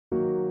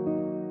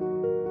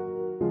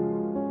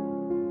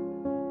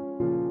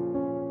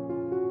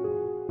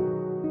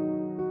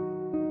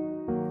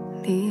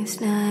This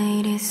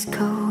night is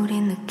cold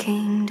in the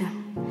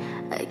kingdom.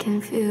 I can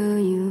feel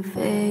you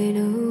fade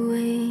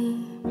away.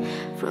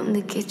 From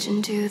the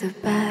kitchen to the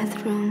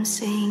bathroom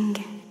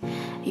singing,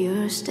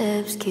 your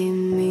steps keep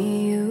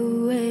me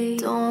away.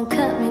 Don't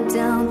cut me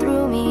down,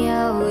 throw me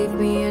out, leave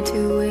me here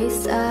to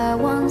waste. I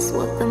once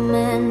was the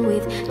man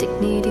with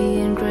dignity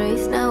and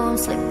grace. Now I'm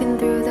slipping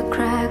through the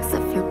cracks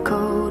of your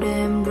cold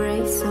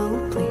embrace. So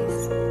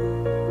please,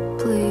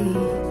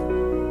 please,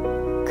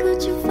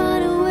 could you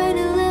find a way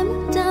to let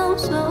me down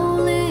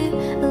slowly?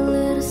 A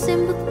little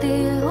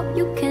sympathy, I hope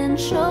you can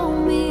show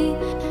me.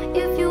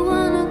 If you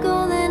wanna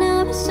go, then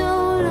I'll be so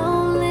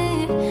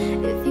lonely.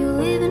 If you're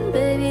leaving,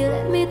 baby,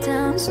 let me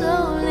down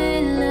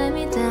slowly. Let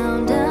me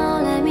down,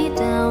 down, let me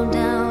down,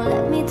 down,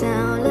 let me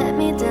down, let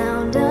me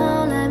down,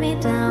 down, let me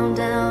down,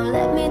 down,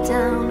 let me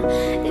down.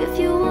 If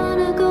you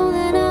wanna go,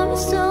 then I'll be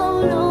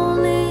so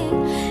lonely.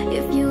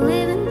 If you're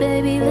leaving,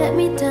 baby, let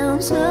me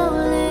down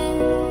slowly.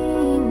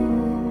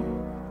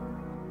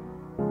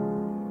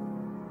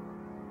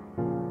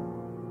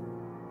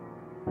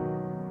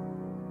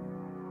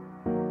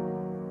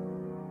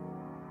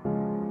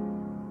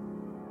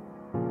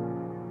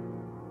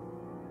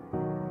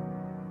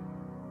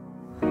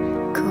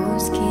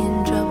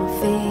 Skin drop a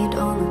fade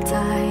on the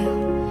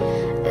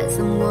tile as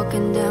I'm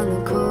walking down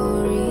the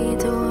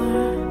corridor.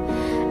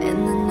 And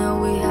I know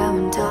we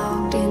haven't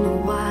talked in a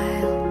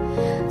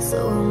while,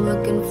 so I'm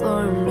looking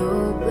for an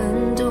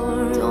open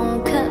door.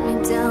 Don't cut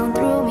me down,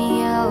 throw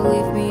me out,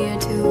 leave me here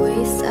to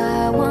waste.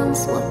 I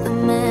once was the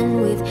man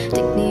with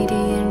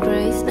dignity and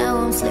grace. Now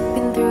I'm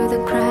slipping through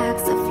the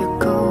cracks of your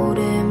cold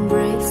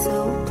embrace. So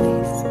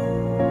please,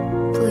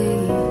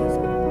 please,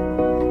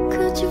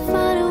 could you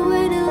find a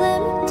way to let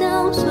me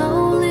down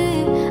slowly?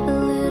 A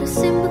little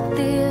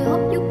sympathy, I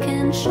hope you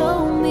can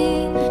show me.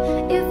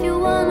 If you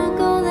wanna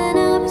go, then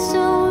I'll be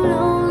so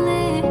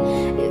lonely.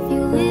 If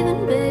you're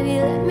leaving, baby,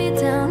 let me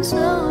down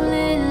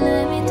slowly.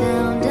 Let me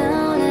down,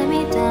 down, let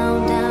me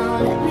down,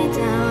 down, let me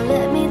down,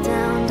 let me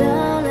down,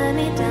 down, let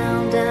me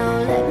down,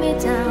 down, let me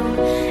down.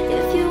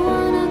 If you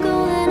wanna go,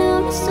 then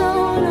I'll be so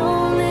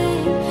lonely.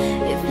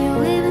 If you're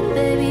leaving,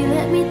 baby,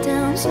 let me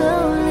down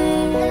slowly.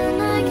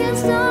 And I can't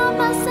stop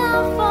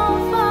myself from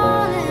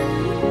falling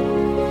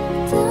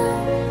down,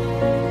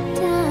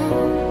 down.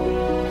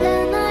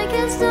 And I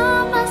can't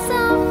stop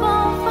myself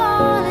from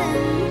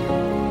falling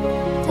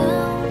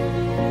down,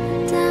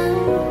 down.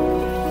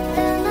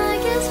 And I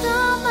can't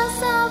stop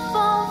myself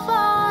from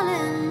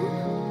falling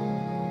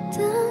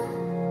down,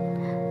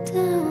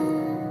 down.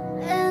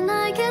 And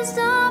I can't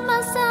stop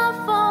myself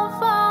from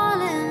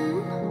falling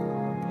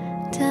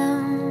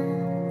down,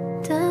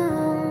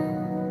 down.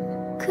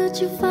 Could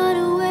you find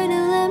a way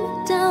to let me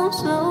down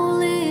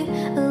slowly?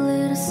 A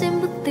little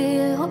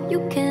sympathy, I hope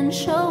you can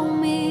show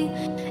me.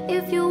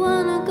 If you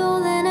wanna go,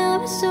 then I'll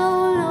be so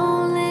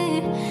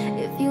lonely.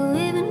 If you're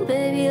leaving,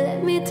 baby,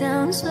 let me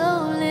down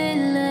slowly.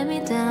 Let me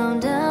down,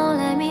 down,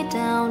 let me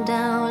down,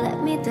 down, let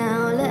me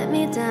down, let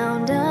me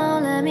down,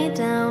 down, let me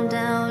down,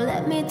 down,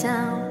 let me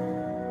down.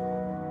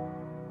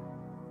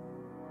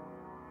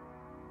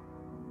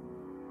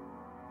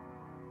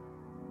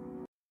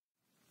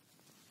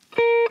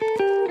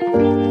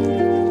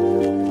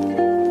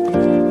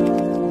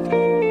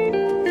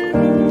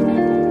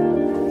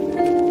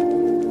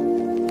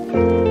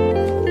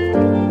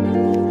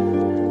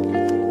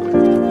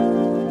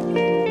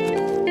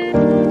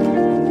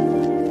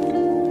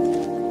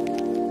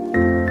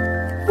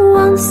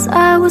 Once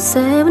I was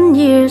 7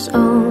 years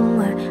old,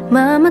 my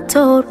mama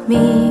told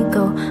me,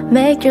 go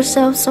make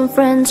yourself some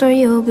friends or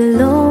you'll be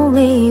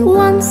lonely.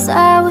 Once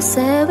I was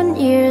 7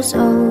 years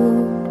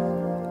old.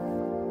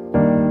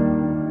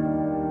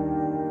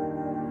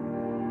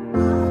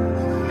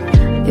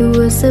 It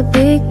was a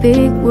big,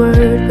 big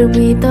word, but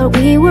we thought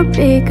we were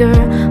bigger,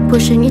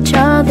 pushing each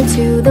other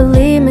to the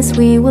limits,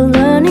 we were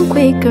learning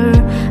quicker.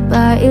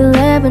 By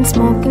 11,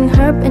 smoking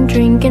herb and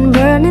drinking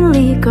burning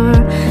liquor.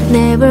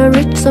 Never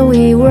rich, so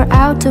we were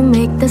out to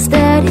make the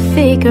steady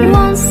figure.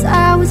 Once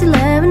I was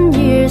 11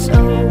 years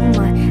old,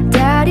 my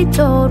daddy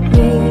told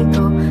me,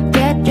 go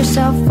get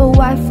yourself a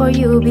wife or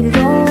you'll be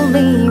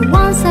lonely.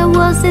 Once I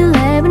was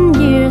 11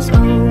 years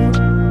old.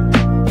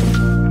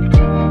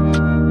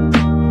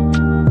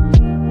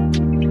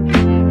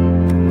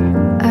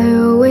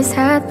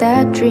 Had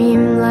that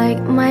dream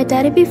like my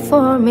daddy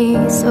before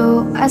me,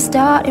 so I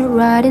started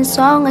writing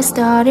song, I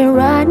started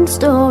writing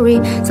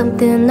story.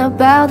 Something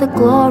about the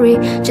glory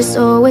just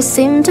always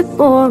seemed to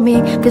bore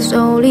me, cause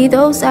only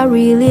those I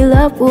really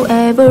love will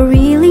ever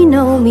really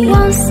know me.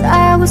 Once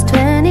I was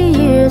 20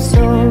 years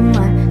old,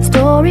 my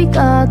story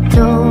got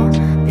told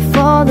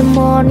before the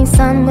morning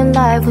sun when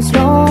life was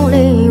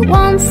lonely.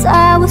 Once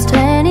I was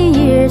 20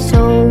 years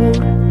old.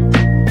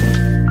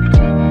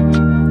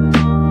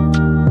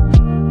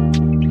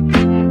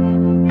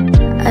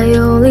 I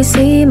only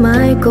see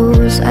my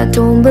miracles. I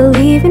don't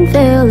believe in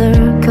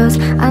failure, cause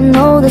I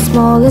know the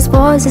smallest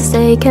voices,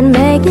 they can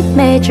make it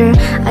major.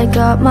 I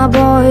got my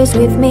boys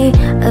with me,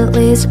 at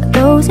least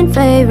those in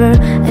favor.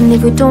 And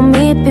if we don't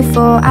meet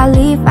before I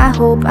leave, I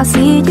hope I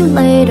see you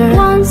later.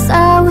 Once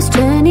I was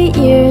 20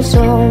 years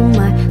old,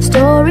 my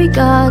story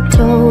got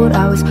told.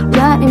 I was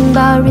writing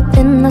about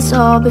everything I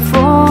saw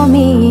before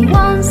me.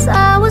 Once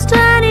I was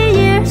 20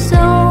 years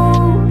old.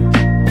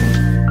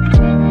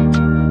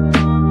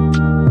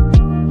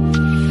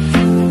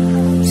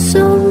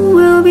 Soon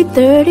we'll be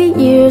 30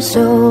 years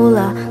old.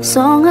 Our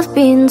song has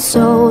been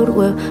sold.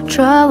 We'll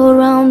travel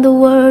around the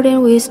world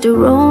and we still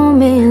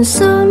roaming.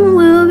 Soon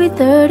we'll be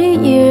 30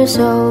 years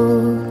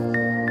old.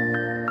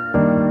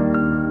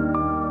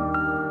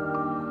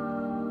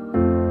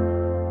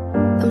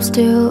 I'm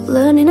still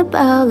learning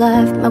about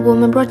life. My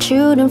woman brought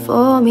children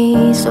for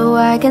me, so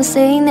I can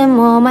sing them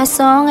all my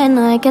song and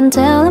I can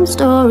tell them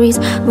stories.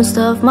 Most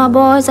of my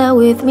boys are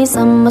with me,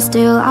 some are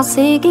still out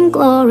seeking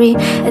glory,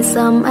 and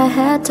some I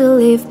had to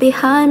leave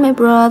behind. My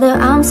brother,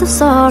 I'm so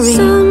sorry.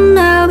 Soon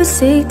I'll be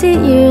 60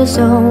 years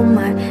old.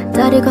 My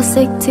daddy got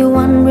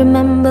 61.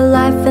 Remember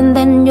life and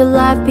then your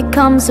life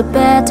becomes a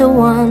better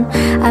one.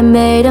 I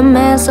made a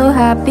man so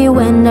happy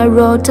when I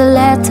wrote a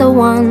letter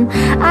one.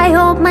 I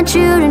hope my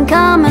children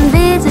come and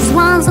visit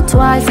once or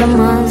twice a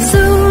month.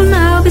 Soon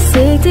I'll be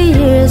 60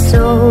 years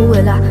old.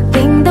 Will I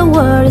think the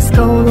world is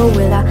cold, or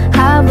will I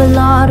have a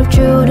lot of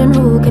children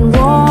who can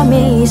warm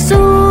me?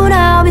 Soon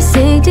I'll be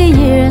 60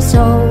 years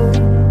old.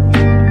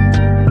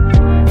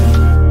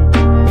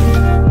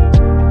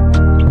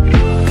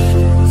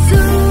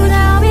 Soon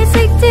I'll be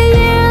 60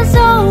 years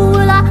old.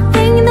 Will I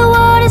think the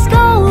world is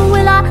cold?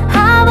 Will I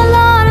have a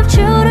lot of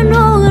children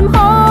who can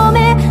hold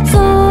me?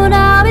 Soon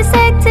I'll be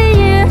 60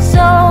 years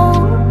old.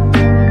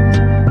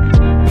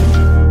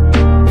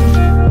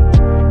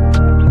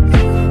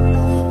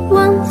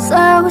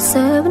 I was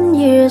 7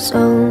 years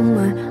old.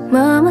 My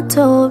mama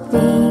told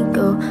me,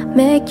 go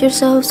make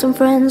yourself some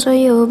friends or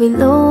you'll be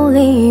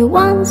lonely.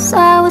 Once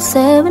I was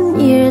 7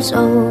 years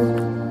old.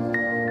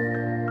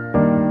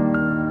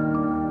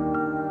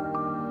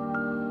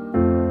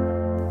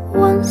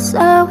 Once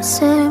I was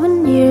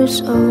 7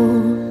 years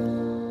old.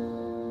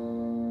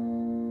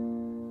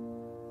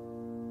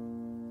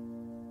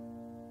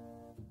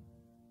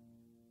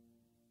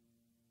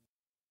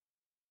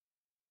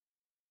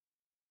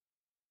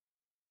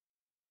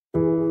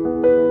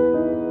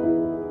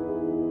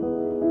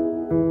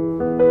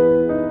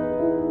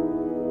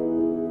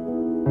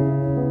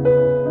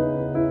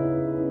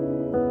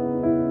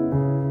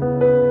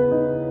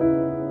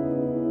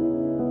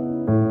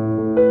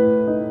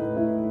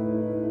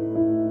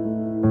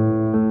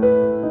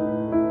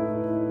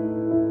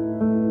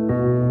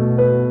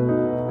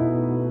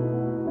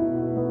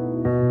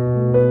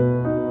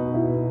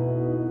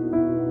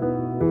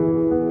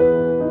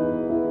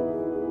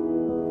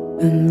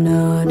 I'm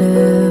not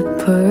a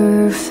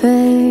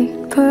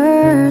perfect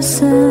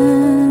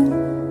person.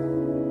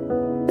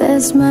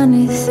 There's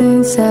many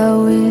things I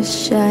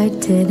wish I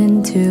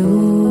didn't do,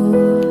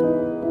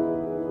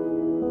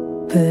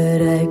 but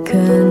I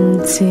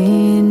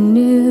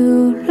continue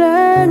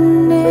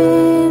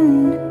learning.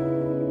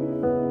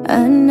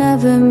 I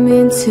never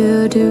meant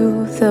to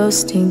do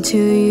those things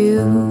to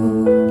you,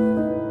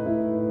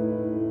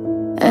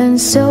 and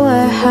so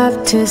I have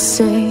to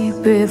say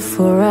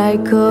before I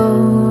go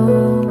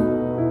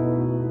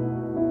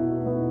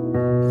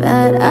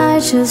that I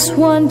just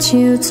want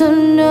you to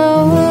know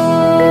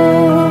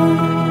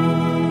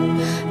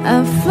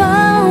I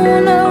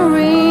found a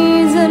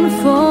reason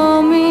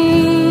for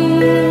me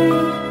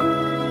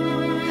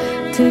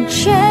to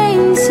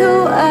change who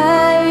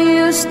I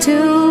used to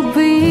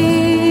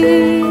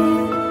be,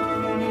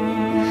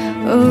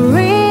 a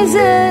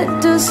reason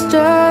to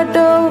start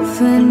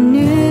over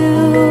new,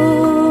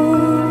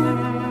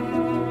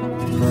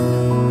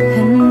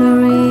 and the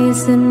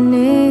reason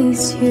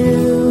is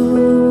you.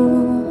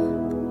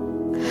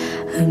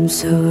 I'm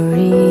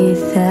sorry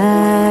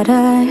that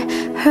I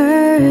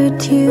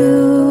hurt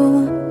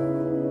you.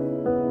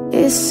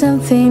 It's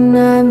something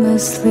I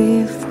must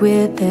live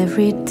with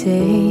every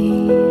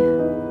day.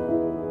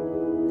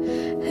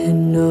 And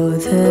know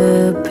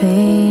the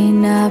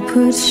pain I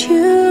put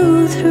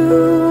you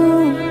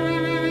through,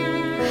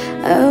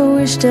 I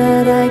wish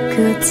that I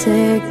could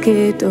take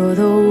it all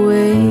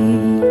away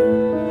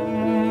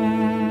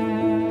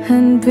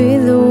and be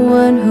the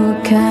one who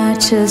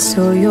catches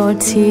all your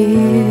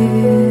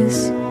tears.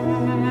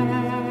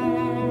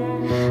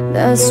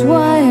 That's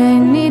why I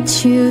need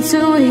you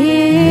to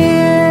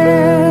hear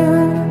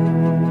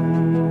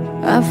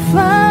I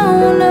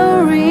found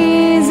a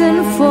reason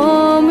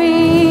for me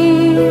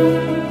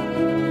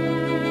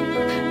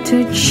to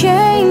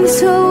change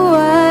who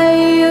I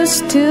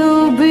used to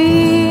be,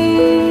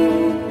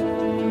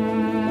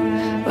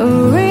 a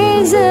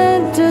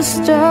reason to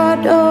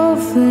start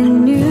over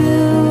new.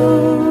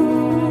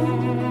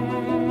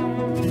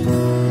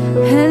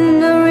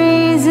 And the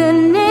reason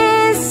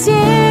is you,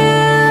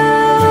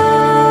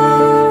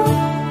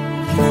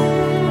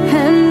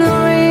 and the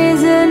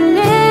reason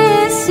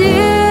is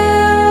you,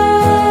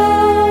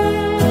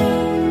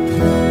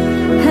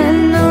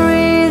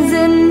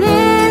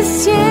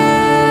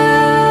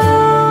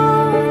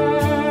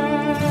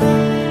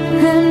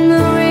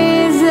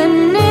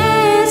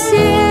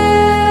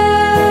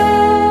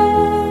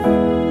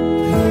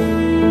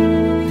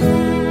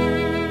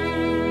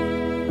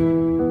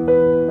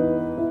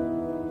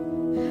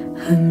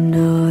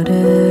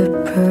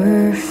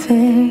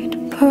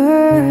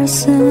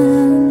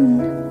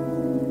 reason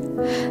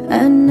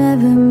I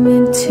never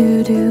meant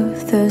to do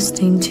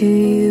thirsting to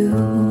you.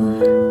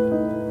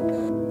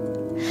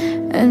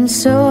 And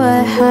so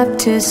I have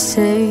to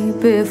say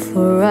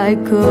before I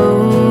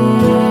go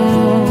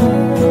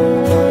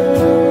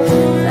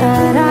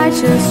that I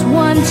just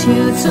want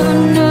you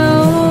to know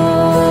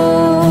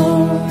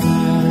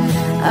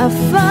I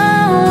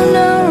found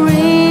a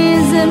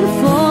reason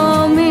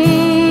for me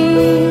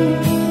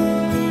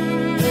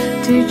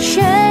to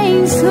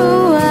change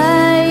who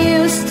I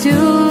used to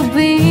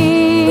be.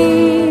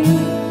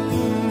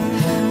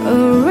 A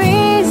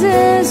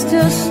reason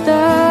to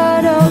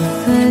start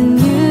off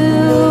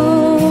anew,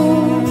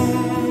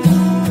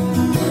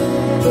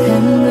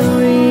 and the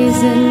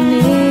reason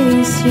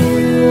is you.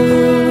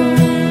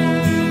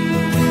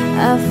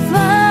 I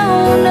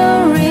found a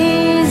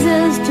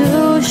reasons to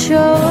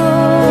show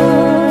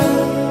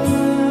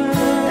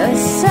a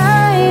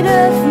side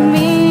of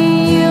me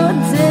you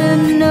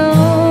didn't know.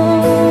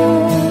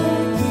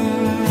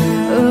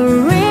 A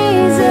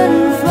reason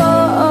for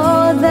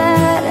all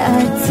that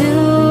I do,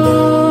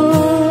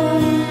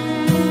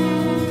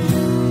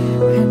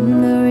 and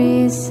the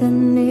reason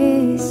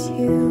is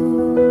you.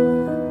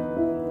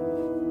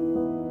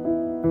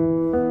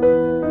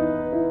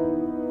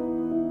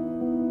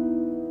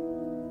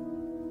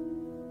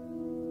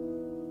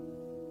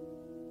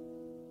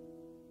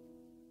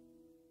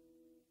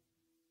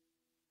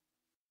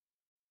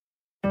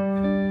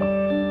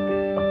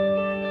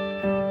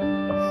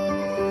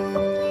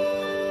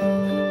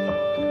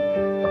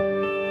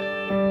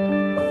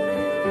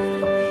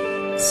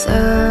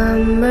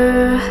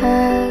 Summer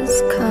has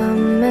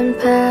come and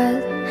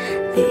passed.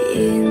 The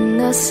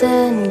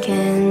innocent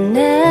can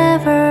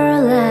never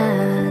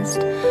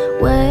last.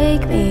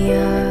 Wake me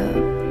up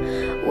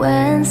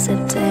when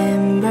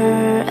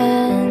September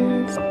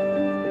ends.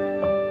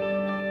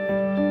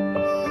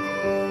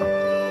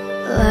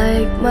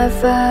 Like my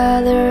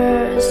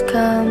father's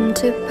come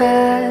to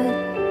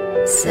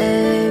pass,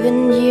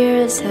 7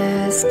 years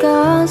has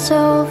gone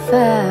so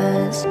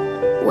fast.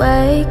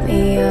 Wake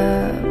me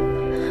up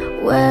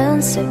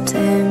when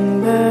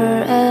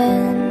September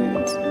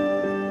ends.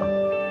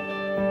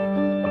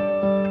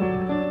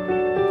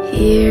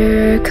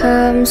 Here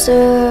comes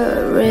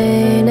the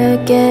rain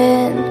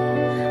again,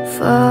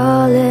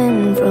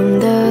 falling from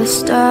the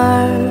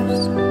stars,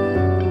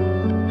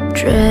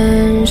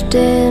 drenched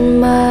in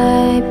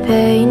my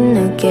pain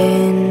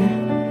again,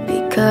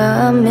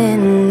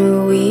 becoming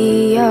who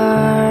we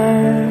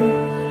are.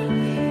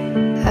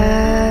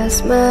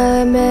 As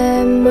my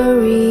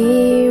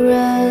memory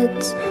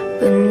rests,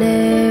 but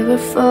never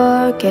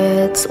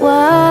forgets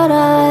what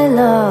I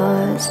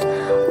lost.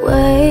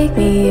 Wake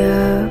me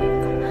up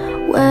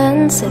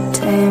when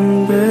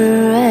September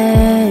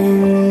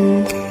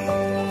ends.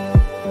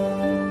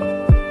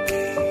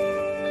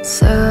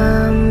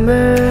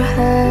 Summer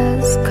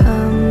has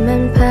come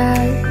and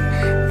passed.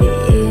 The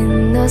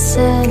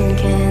innocent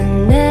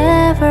can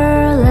never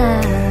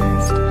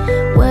last.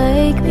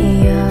 Wake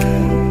me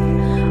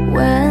up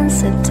when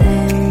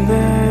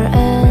September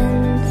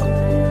ends.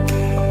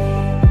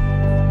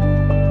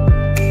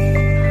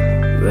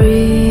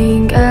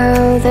 Ring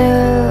out the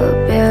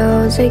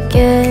bells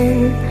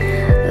again,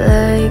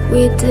 like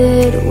we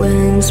did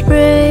when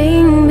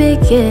spring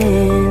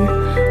began.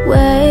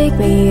 Wake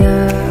me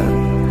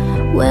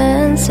up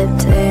when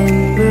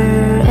September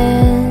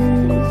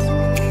ends.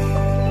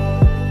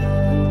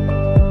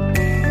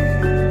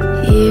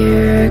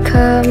 Here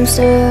comes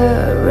the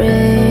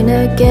rain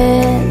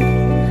again,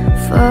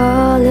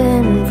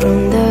 falling from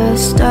the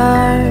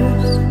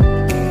stars,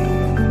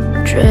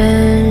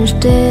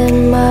 drenched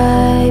in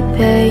my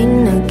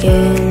pain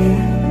again,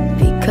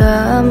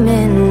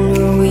 becoming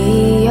who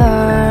we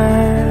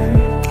are.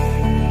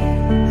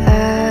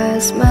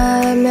 As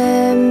my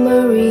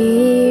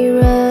memory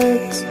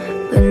rests,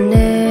 but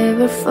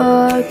never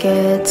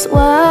forgets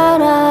what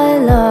I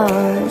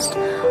lost.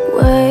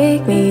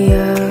 Wake me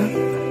up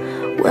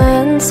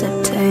when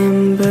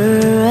September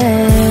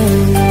ends.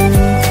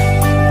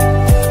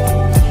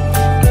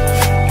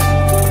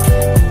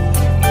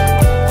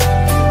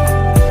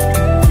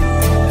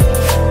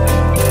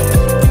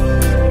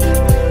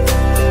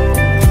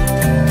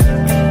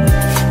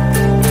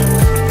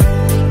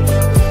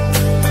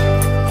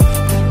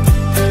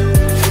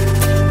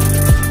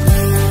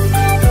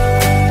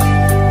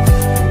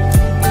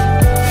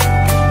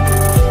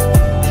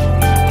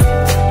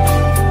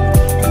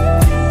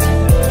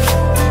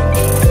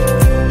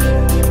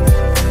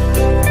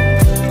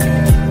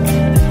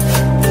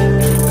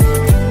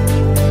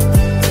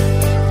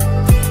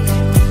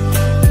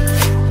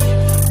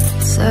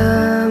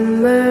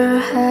 Summer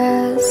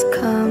has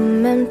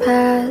come and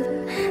passed.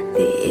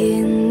 The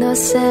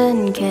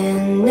innocent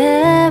can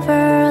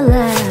never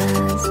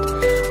last.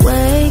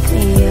 Wake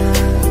me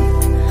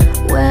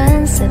up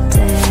when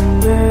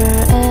September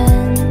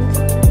ends.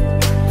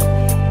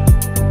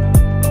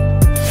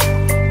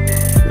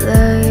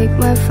 Like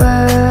my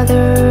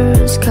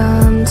father's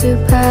come to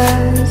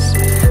pass,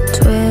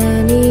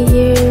 20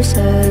 years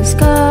has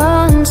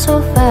gone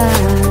so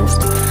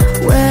fast.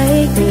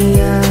 Wake me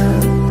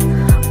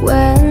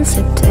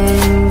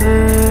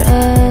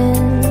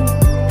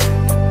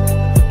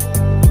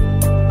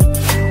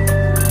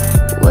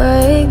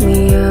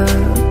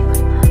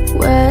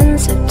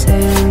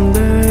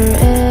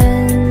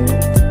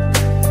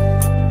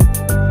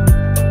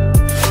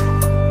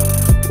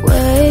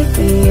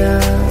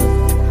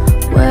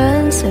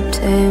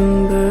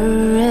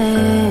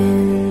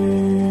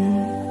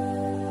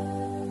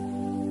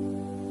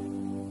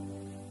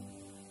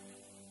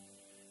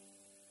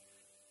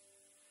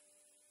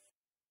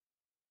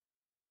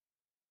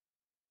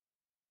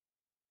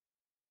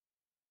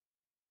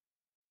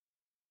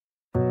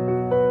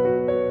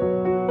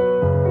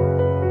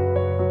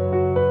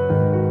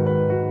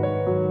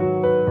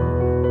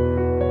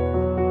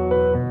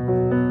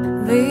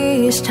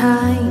this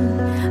time,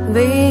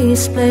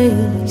 this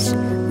place,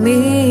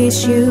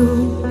 miss you,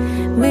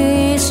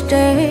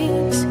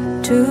 mistakes,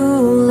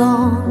 too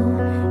long,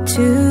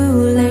 too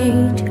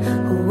late.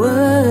 Who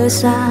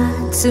was I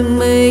to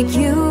make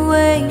you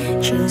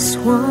wait? Just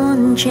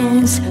one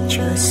chance,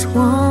 just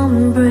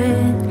one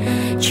breath,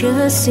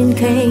 just in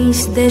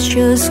case there's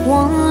just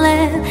one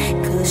left.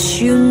 'Cause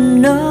you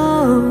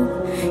know,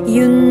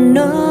 you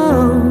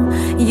know,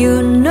 you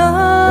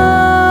know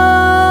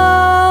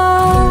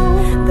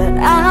that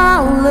I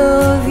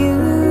love you.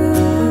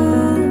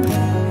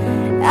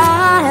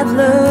 I have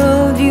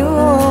loved you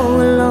all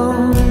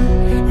along,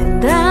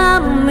 and I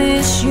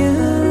miss you.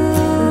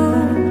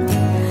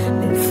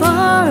 Been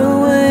far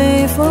away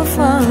for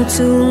far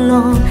too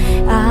long.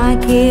 I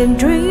keep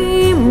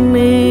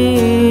dreaming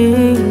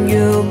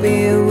you'll be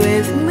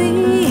with me,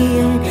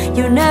 and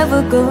you'll never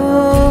go.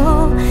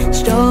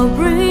 Stop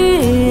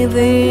breathing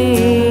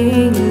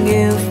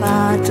if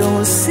I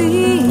don't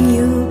see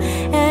you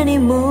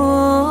anymore.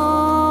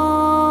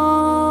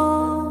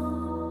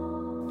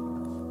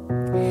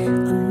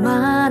 On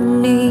my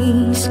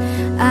knees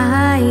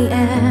I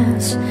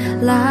ask,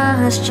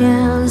 last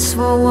chance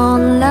for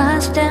one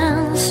last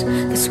dance.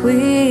 'Cause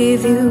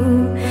with you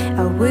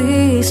I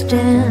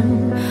withstand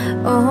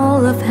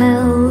all of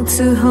hell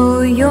to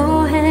hold your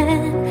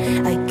hand.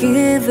 I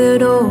give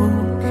it all,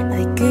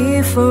 I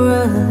give for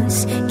us,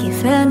 give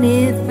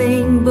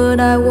anything, but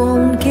I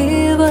won't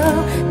give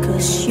up.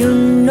 'Cause you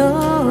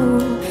know,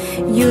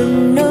 you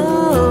know,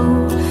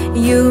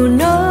 you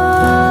know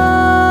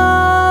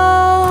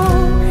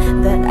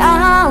that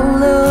I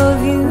love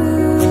you.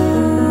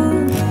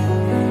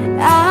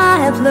 I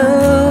have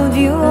loved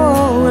you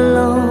all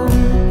along,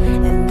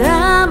 and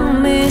I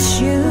miss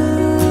you.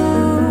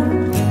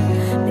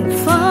 Been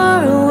far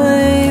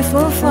away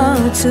for far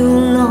too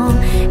long.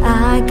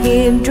 I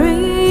keep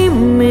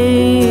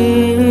dreaming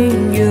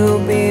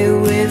you'll be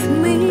with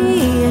me,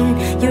 and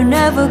you'll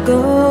never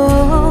go.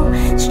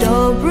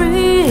 Stop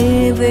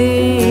breathing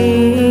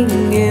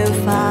if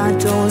I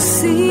don't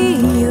see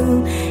you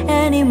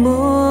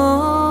anymore.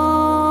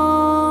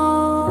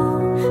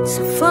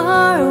 So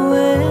far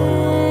away,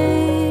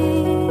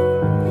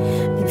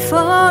 been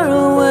far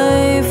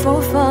away for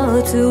far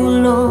too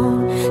long.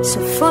 So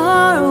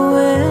far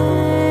away,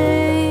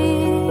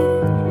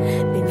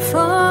 been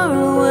far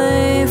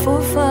away for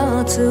far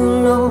too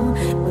long.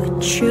 But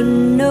you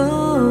know,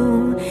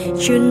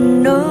 you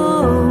know,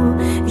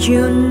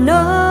 you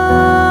know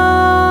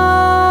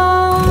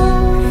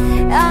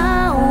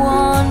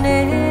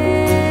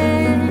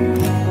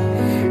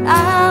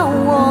I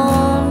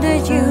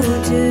wanted you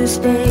to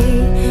stay.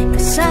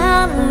 'Cause I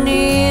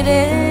need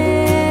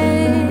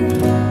it,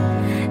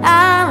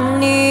 I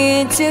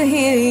need to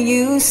hear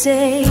you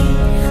say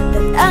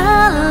that I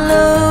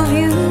love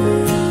you.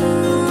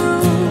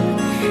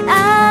 I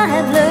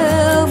have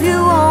loved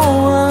you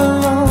all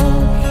along,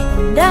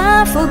 and I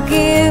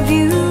forgive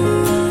you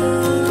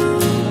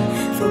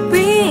for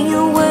being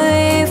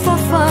away for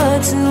far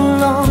too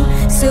long.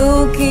 So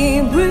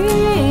keep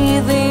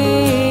breathing,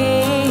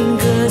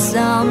 'cause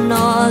I'm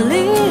not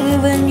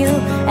leaving you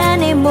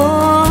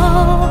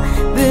anymore.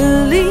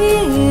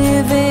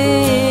 Believe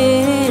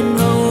in,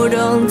 hold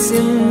on to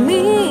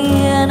me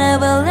and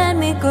never let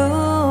me go.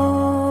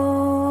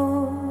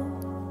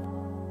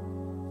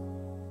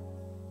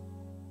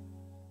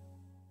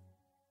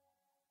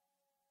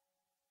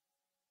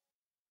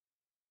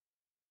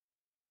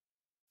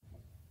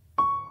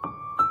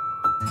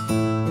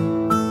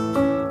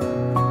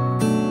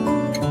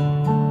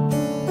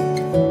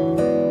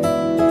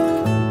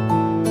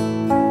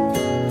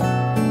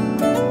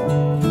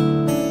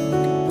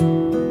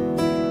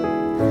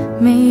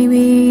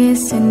 Maybe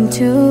it's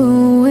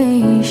intuition,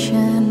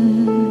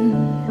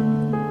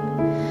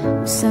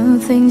 some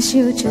things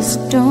you just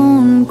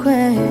don't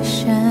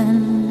question.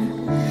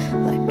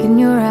 Like in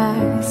your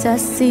eyes I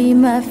see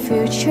my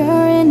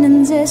future in an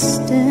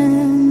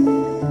instant.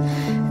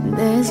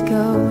 This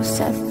goes,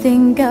 I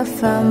think I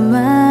found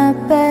my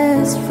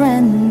best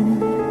friend.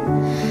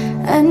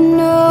 I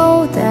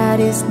know that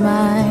it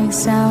might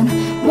sound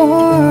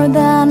more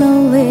than a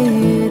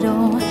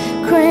little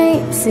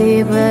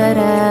crazy, but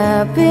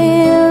I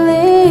believe.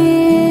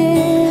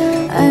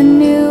 I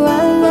knew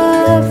I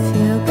loved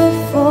you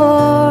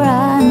before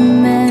I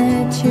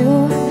met you.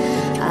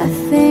 I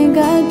think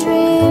I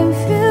dreamed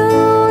you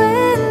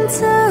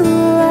into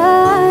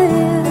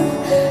life.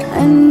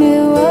 I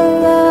knew I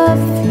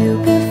loved you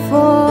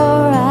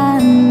before I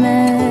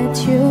met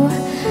you.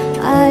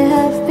 I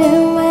have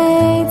been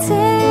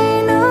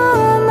waiting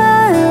all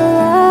my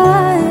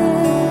life.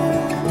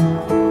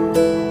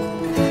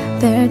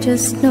 There's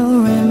just no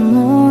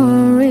more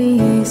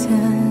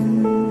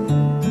reason,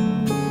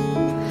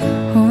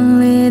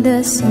 only the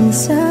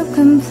sense of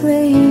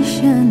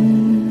completion.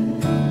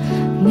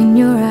 In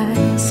your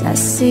eyes I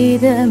see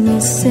the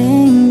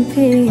missing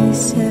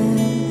pieces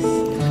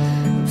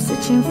I'm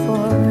searching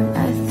for.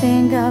 I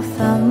think I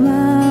found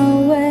my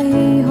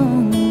way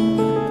home.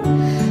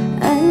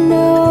 I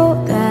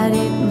know that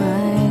it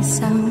might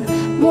sound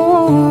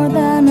more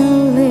than a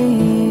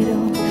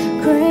little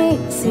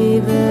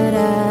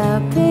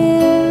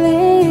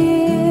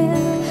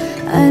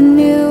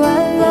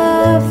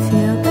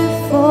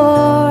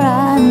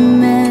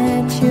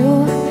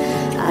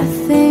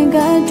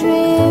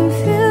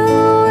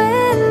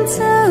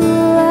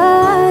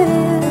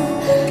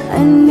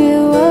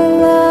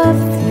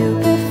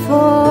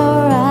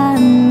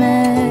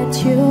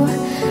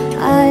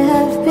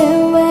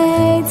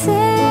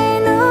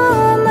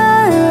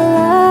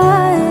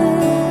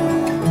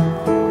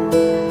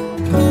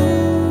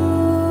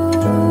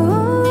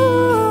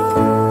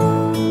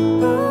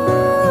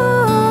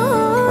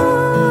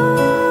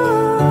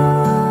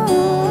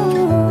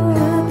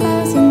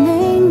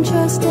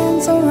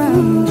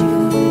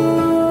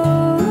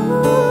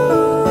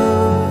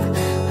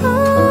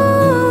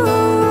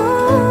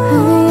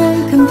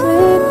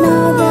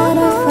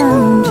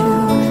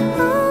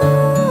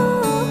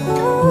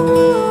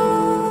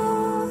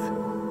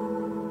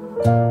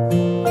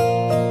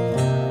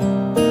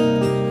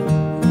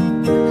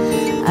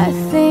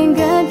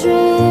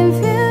dreamed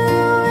you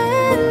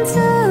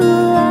into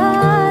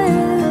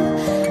life.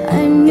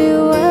 I knew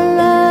I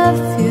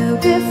loved you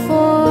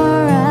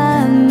before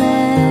I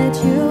met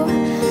you.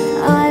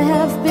 I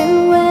have been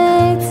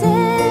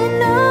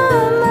waiting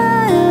all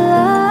my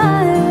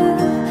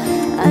life.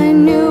 I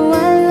knew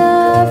I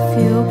loved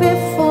you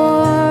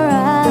before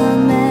I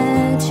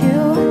met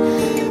you.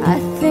 I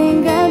think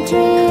I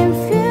dreamed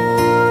you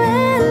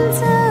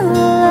into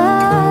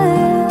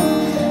life.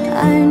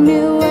 I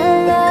knew I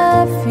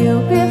loved you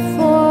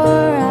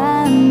before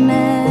I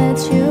met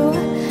you.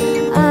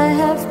 I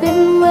have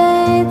been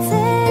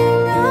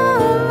waiting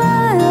all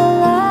my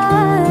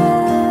life.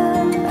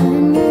 I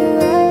knew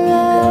I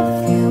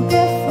loved you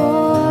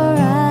before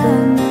I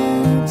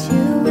met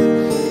you.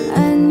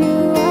 I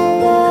knew I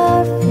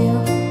loved you.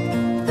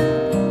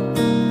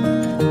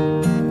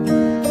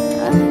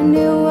 I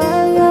knew I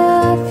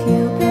loved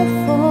you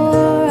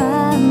before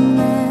I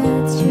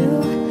met you.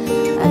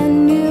 I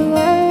knew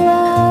I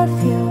loved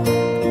you.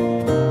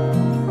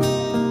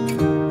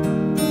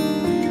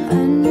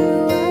 I knew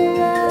I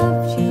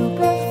loved you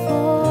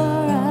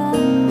before I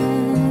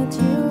met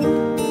you.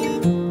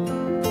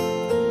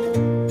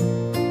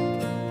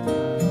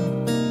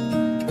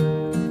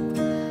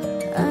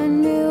 I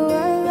knew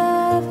I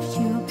loved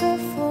you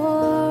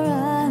before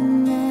I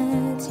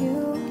met you.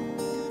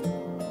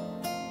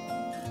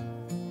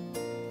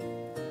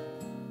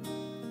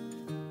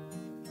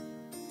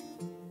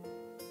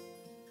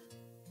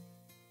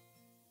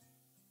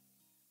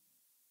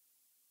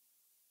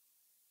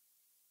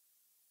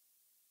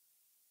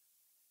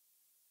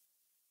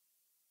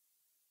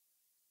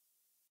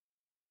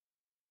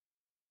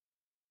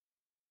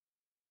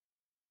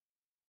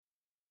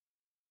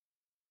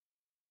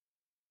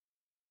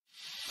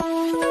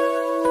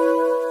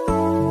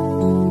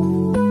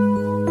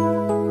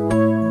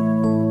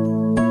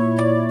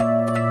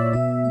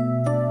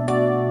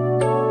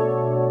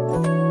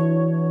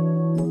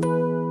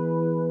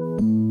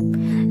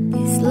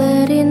 It's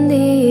late in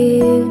the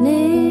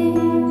evening.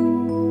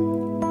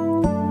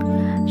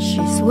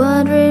 She's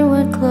wondering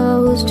what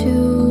clothes to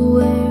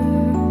wear.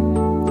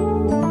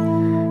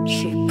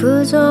 She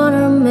puts on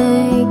her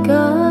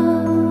makeup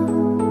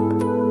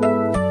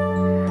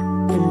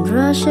and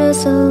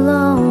brushes her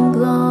long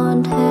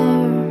blonde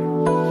hair.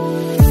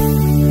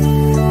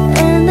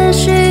 And then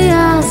she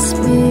asks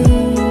me,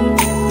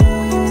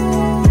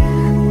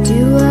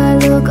 do I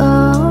look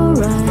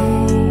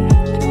alright?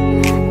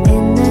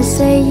 And I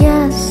say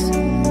yes,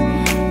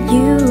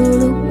 you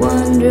look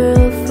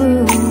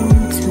wonderful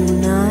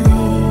tonight.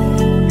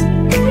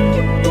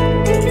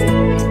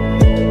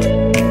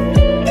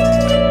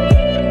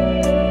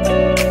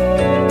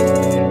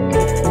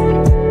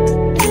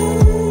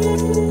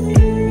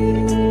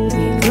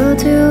 We go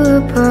to a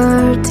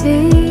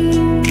party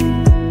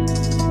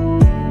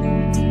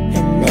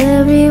and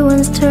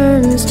everyone's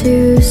turns to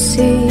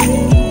see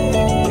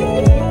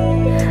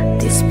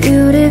this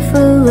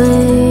beautiful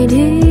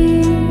lady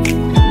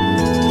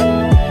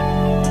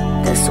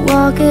that's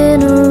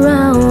walking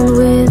around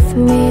with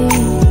me.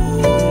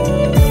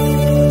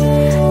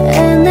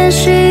 And then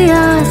she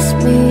asks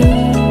me,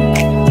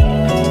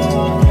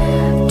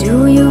 do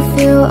you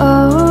feel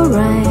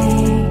alright?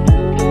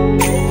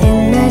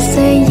 And I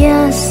say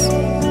yes,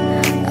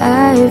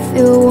 I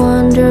feel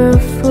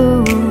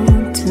wonderful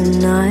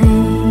tonight.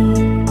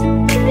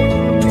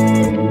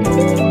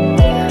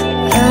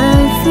 I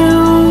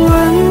feel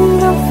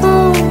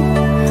wonderful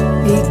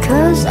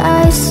because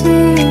I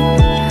see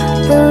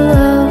the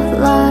love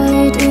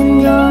light in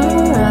your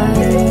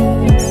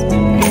eyes,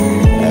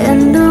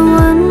 and the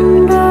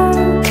wonder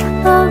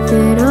of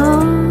it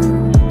all,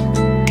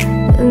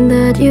 and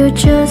that you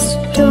just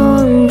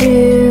don't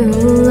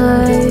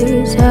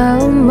realize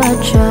how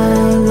much I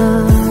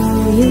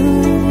love you.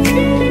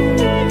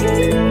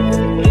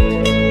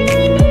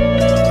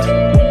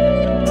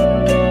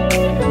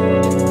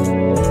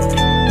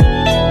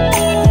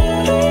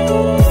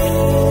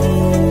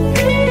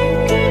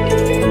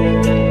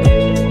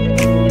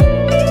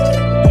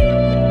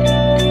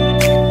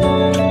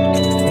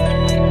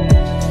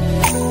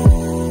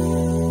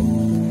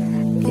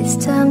 It's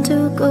time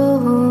to go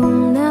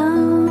home now,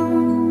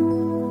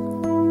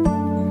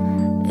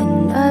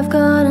 and I've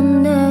got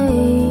an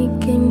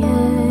aching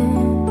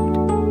head.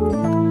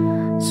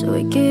 So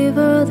I give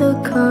her the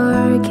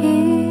car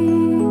key.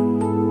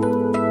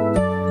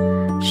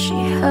 She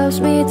helps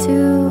me to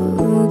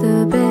the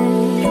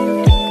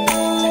bed,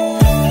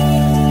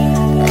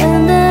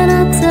 and then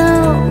I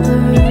tell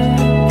her,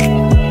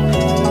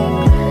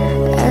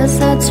 as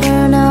I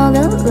turn out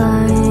the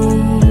light,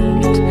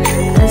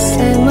 I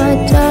say, my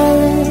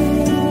darling,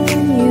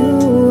 you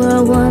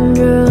are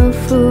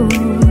wonderful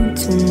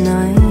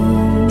tonight.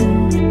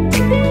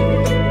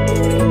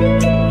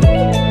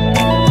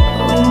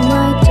 Oh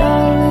my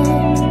darling,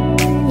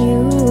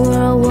 you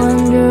are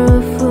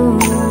wonderful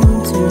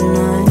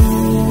tonight.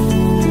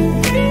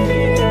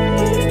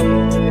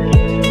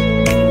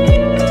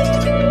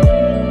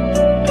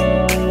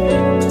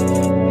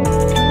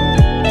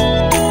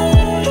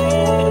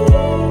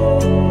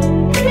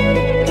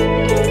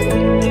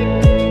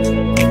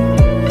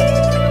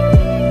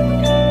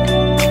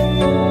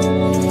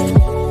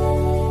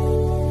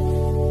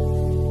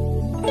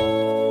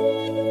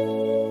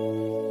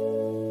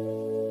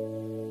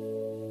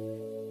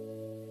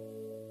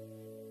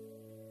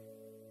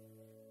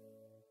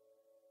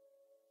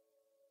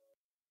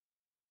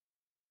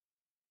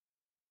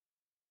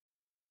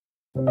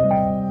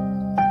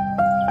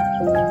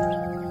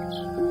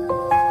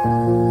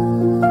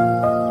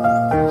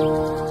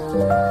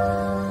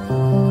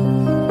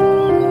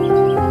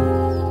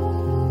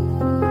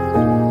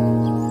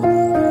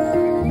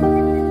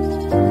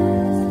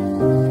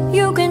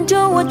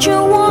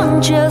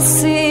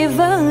 just see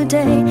the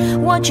day.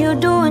 What you're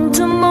doing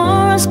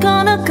tomorrow's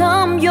gonna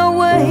come your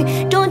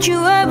way. Don't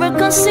you ever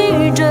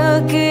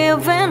consider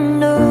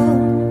giving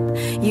up.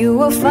 You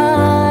will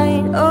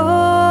find,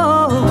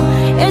 oh,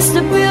 it's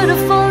the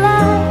beautiful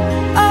life.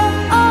 Oh,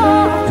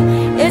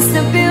 oh, it's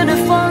the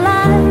beautiful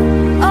life.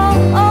 Oh,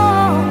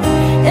 oh,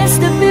 it's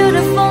the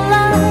beautiful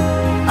life.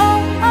 Oh,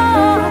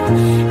 oh,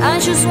 I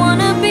just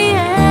wanna be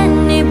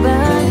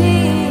anybody.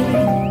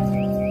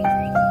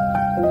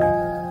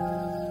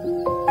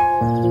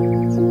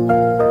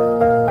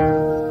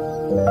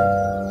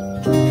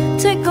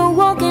 Take a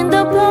walk in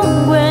the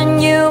park when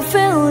you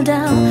feel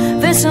down.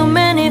 There's so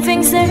many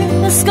things there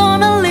that's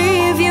gonna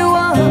leave you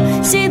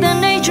up. See the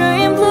nature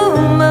in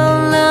bloom, a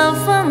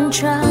love and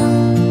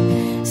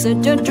child.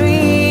 Such a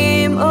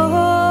dream,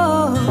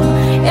 oh,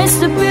 it's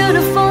the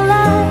beautiful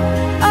life.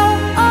 Oh,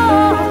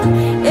 oh,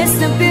 it's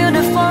the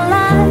beautiful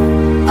life.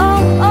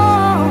 Oh,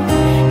 oh,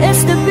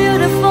 it's the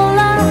beautiful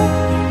life.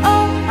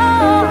 Oh,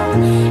 oh,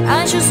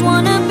 I just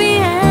wanna be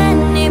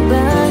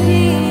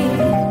anybody.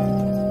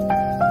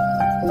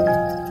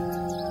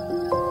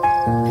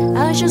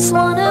 I just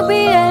wanna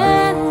be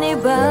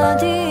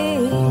anybody.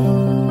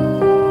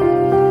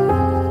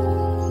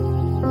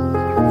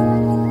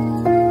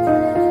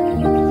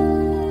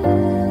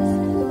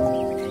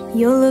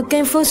 You're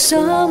looking for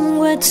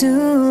somewhere to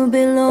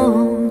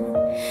belong.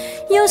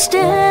 You're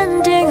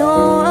standing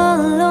all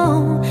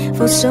alone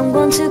for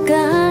someone to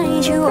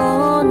guide you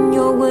on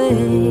your way.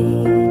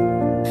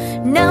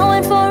 Now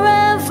and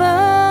forever,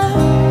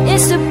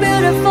 it's a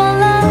beautiful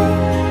life.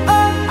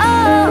 Oh,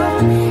 oh,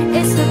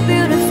 it's a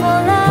beautiful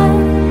life.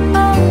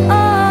 Oh,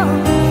 oh,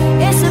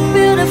 it's a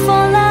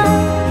beautiful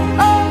life.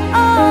 Oh,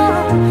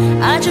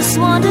 oh, I just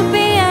want to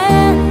be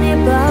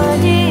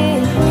anybody.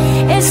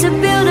 It's a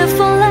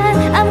beautiful life.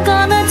 I'm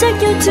gonna take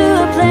you to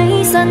a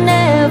place I've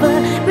never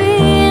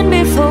been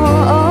before.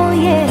 Oh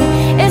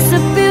yeah, it's a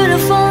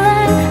beautiful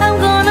life. I'm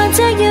gonna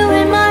take you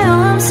in my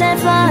arms and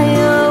fly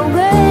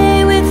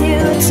away with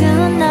you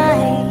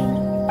tonight.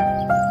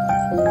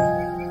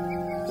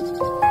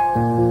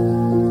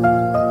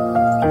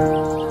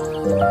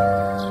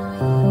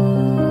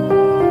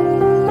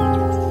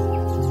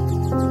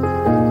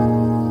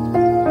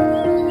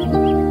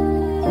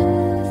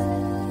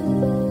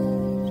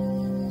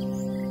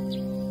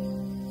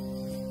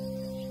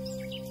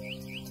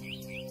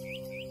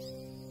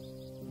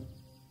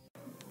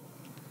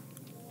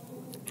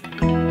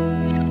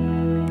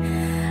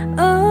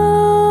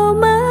 Oh,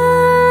 my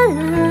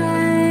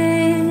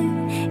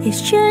life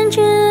is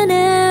changing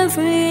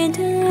every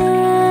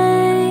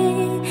day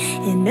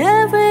in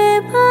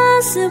every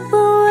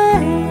possible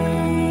way.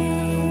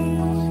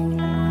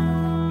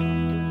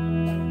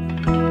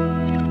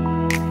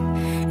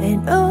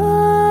 And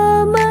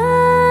all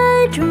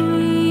my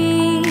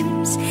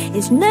dreams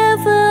is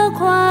never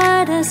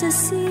quite as it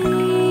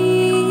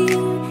seems,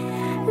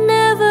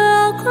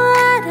 never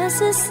quite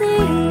as it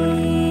seems.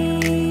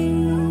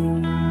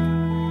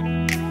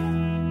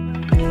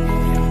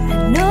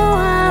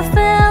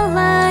 Felt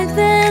like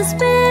this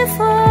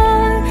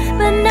before,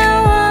 but now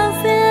I'm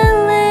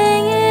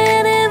feeling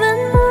it even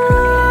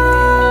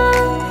more,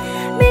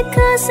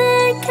 because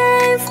it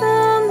came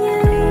from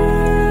you.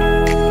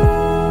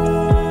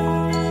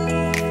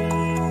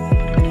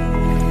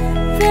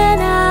 Then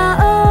I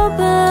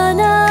open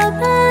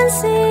up and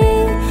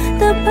see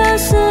the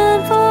person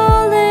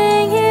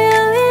falling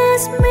here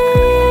is me,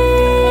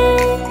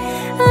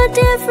 a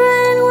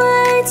different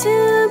way to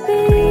be.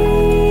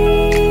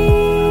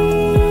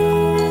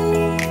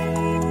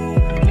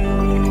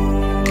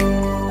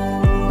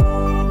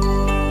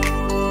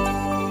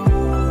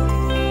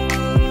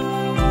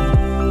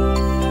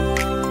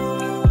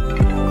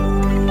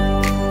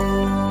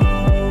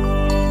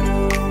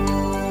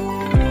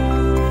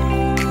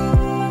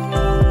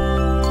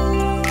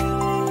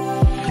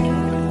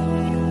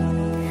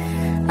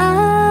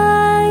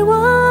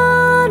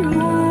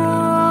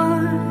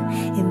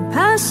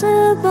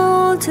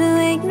 Impossible to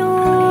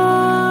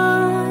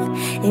ignore,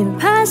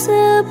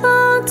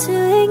 impossible to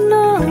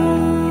ignore.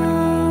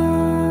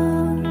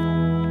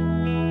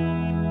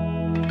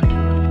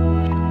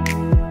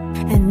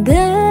 And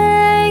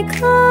they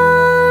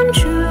come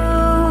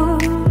true,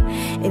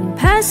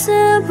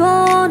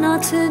 impossible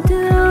not to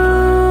do,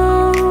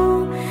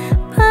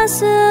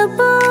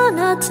 possible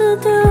not to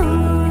do.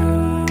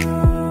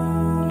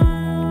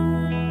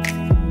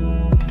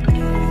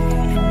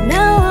 And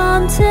now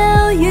I'll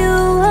tell you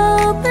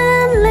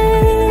openly,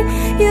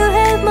 you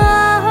have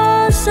my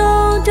heart,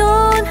 so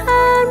don't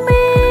hurt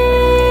me.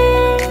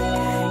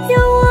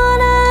 You're what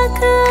I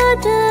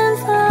couldn't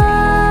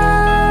find.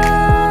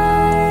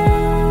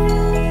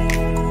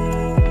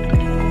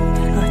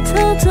 A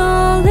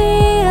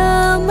totally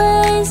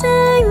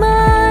amazing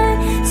mind,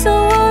 so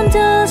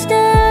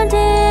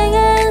understanding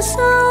and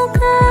so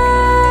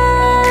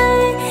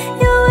kind.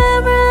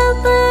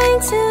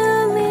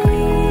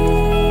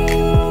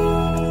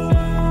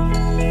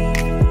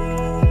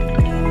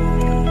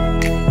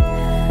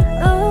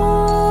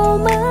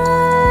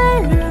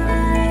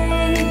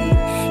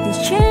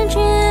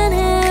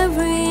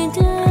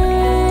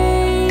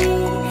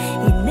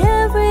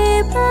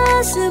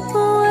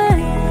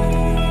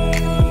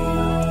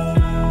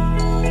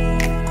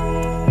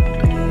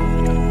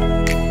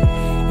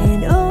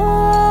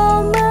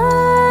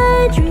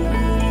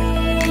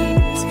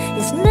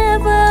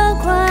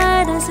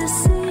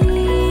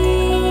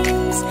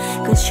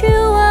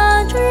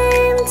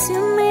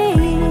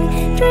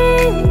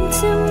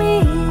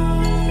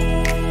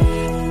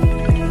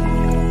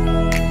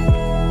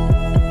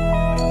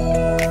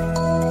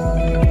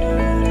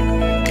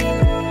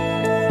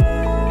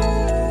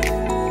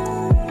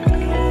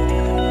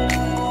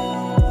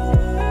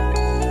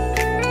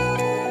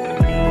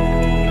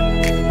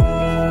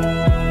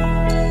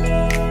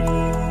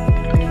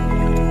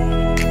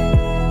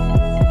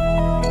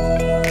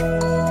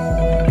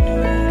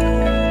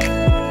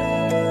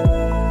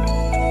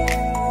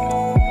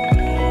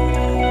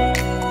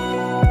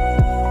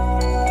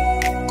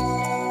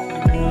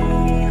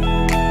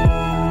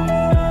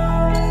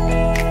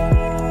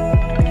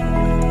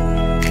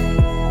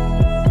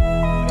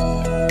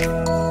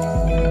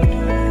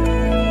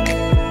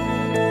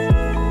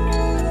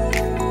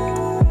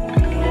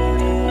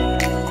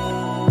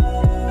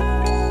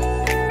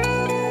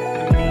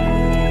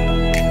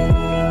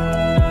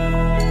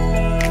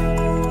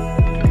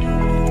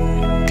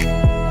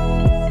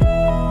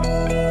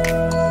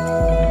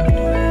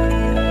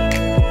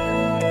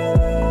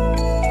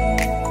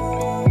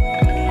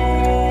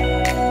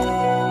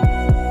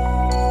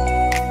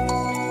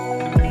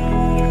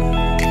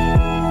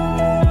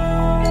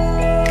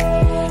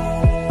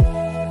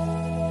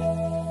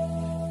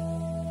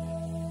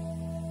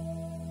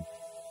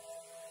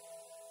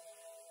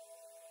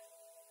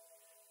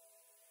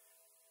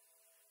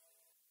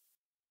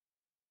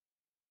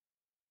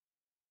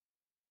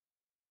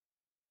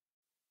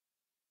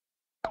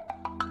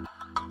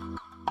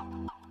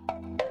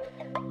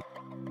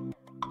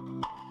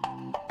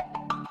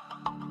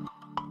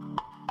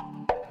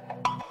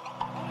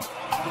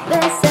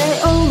 They say,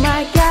 oh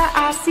my God,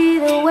 I see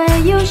the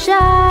way you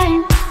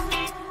shine.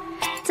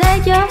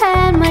 Take your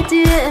hand, my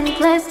dear, and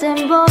place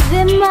them both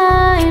in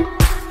mine.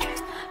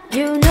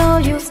 You know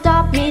you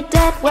stopped me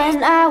dead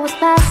when I was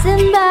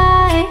passing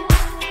by,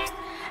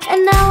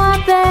 and now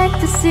I beg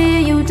to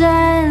see you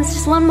dance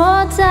just one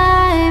more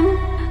time.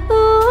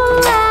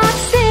 Ooh, I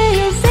see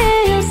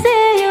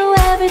you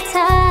every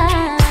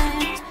time.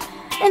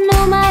 And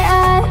oh my,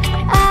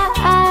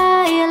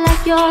 I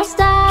like your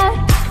style.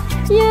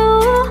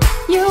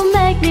 You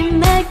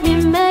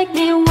make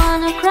me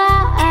wanna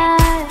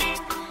cry.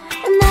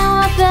 And now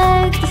I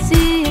beg to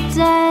see you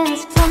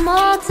dance one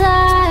more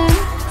time.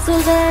 So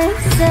they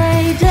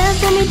say, dance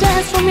for me,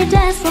 dance for me,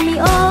 dance for me,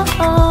 oh,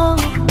 oh.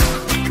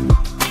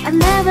 I've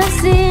never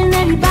seen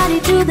anybody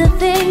do the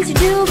things you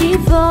do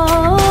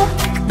before.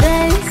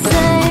 They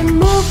say,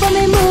 move for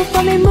me, move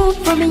for me, move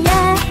for me,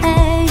 yeah.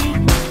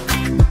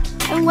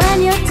 And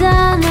when you're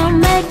done, I'll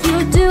make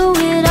you do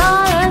it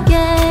all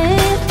again.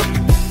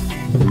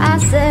 I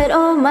said,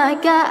 oh my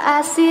God,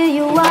 I see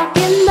you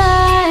walking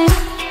by.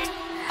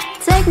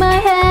 Take my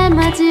hand,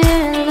 my dear,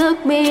 and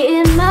look me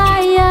in my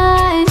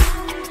eyes.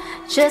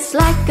 Just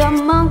like a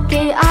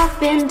monkey, I've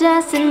been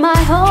dancing my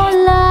whole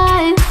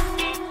life,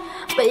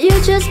 but you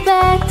just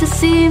beg to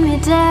see me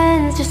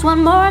dance just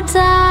one more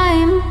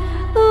time.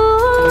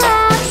 Ooh,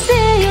 I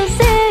see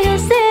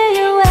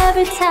you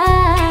every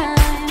time.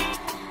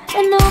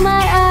 And oh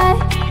my, I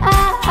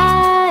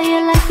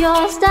like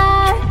your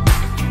style.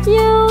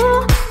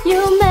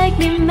 You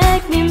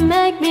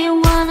make me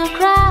wanna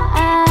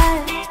cry.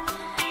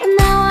 And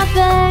now I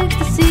beg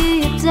to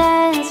see you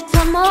dance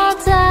one more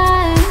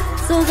time.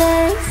 So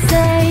they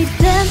say,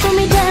 dance for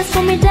me, dance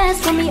for me, dance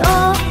for me,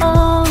 oh,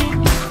 oh.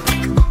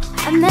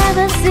 I've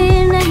never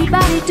seen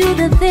anybody do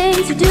the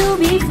things you do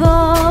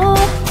before.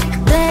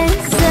 They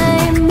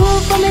say,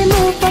 move for me,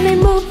 move for me,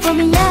 move for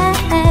me, yeah.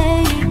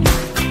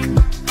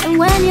 And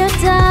when you're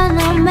done,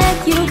 I'll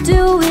make you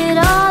do it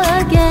all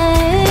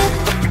again.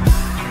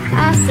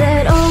 I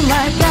said, oh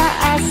my God,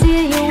 I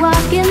see you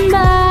walking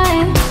by.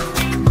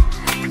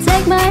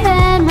 Take my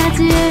hand, my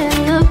dear,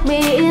 and look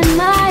me in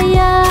my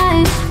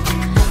eyes.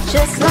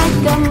 Just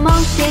like a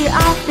monkey,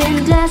 I've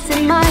been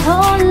dancing my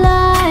whole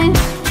life,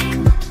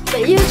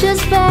 but you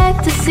just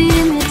beg to see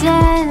me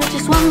dance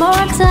just one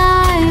more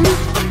time.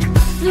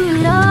 Do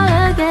it all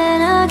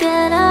again,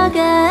 again,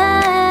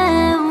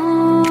 again.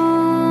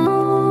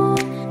 Ooh.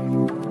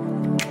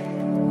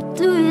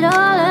 Do it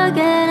all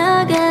again,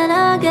 again,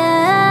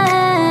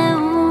 again.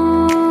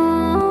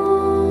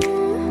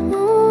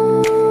 Ooh.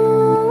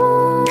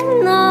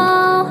 No,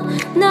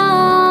 no,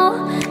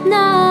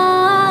 no.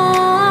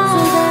 So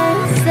they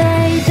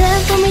say,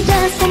 dance for me,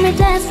 dance for me,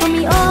 dance for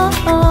me, oh,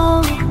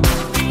 oh.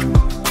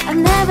 I've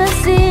never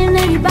seen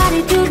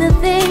anybody do the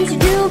things you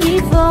do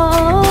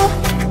before.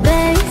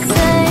 They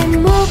say,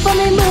 move for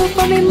me, move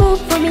for me, move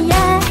for me,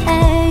 yeah.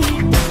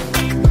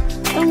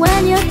 And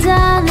when you're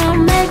done, I'll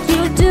make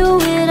you do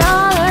it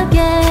all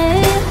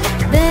again.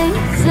 They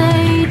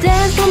say,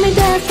 dance for me,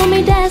 dance for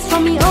me, dance for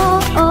me,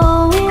 oh,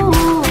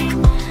 oh.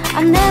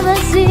 I've never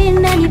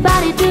seen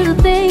anybody do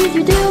the things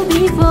you do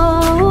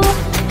before.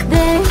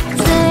 They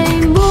say,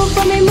 move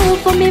for me, move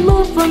for me,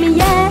 move for me,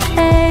 yeah.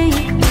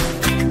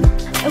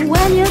 And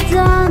when you're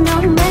done,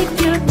 I'll make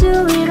you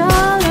do it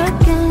all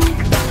again,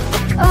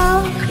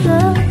 all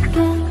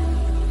again.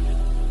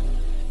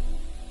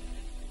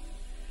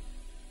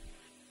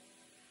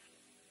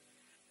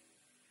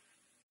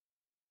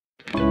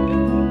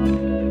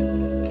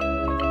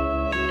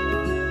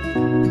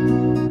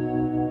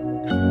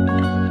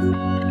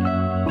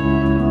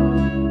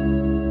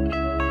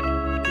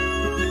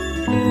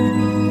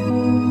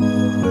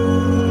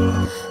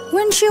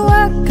 When she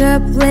woke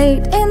up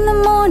late in the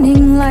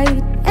morning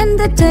light, and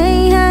the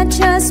day had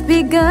just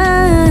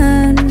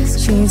begun,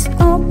 she's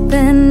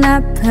opened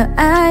up her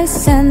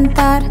eyes and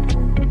thought,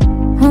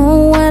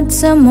 oh,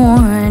 what a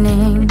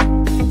morning.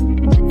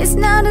 It's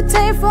not a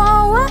day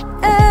for what?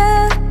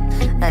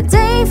 A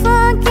day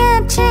for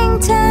catching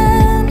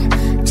tan,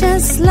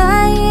 just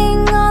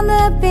lying on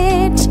the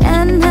beach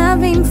and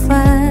having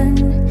fun.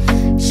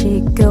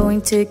 She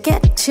going to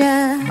get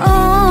ya.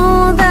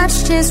 Oh,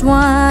 that's just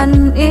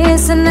one,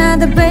 is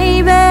another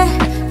baby.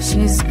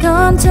 She's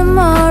gone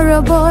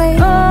tomorrow, boy.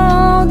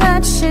 Oh,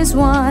 that's just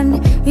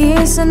one,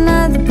 is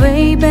another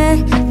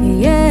baby,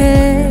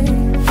 yeah.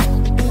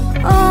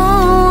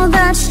 Oh,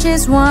 that's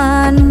just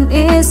one,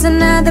 is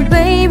another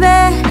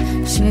baby.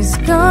 She's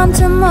gone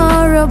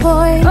tomorrow,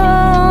 boy.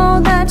 Oh,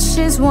 that's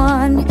just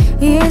one,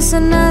 is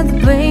another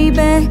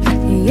baby,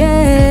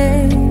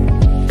 yeah.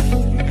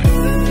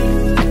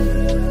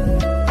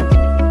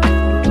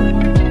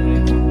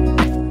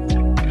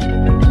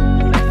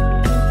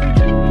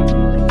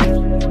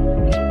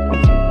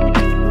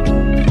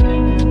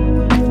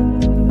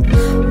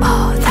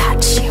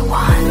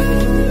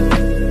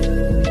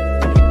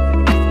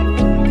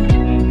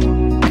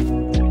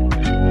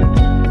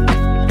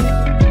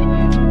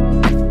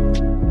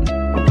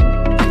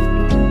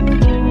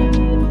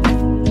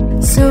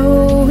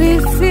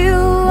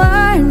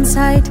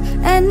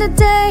 And the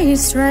day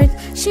is right,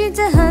 she's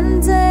the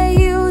hunter,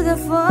 you the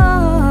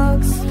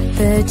fox.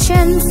 The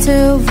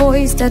gentle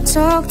voice that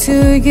talk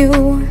to you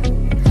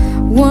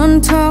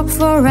won't talk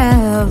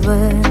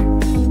forever.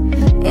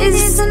 It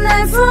is a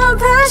night for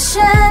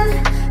passion,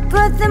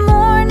 but the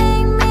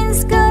morning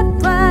means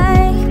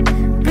goodbye.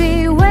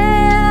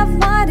 Beware of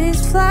what is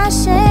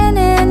flashing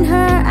in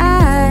her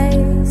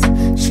eyes.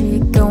 She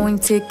going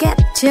to get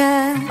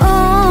ya.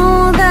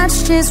 Oh,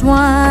 that's just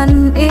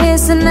one,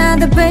 is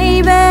another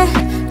baby.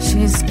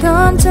 She's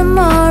gone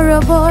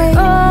tomorrow, boy.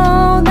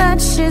 Oh,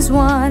 that's just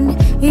one,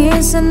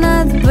 is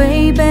another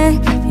baby,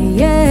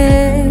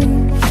 yeah.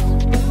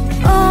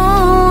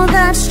 Oh,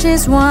 that's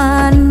just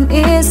one,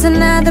 is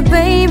another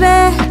baby.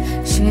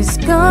 She's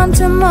gone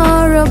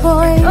tomorrow,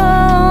 boy.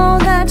 Oh,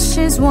 that's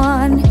just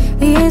one,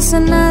 is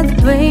another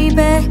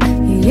baby,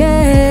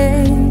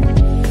 yeah.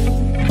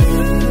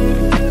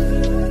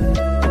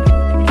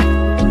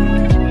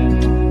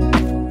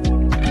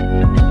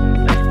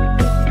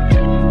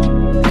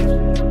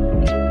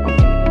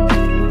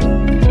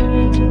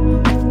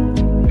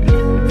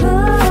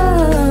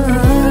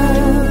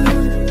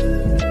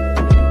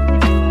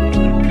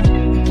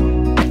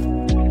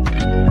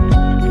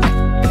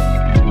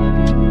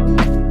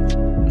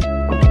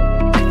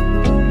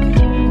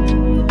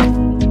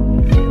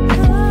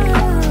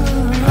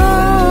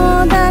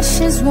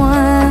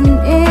 One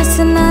is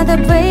another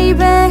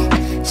baby.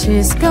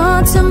 She's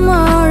gone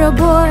tomorrow,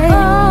 boy.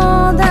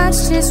 Oh,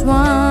 that's just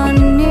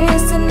one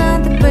is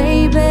another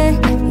baby,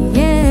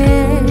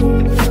 yeah.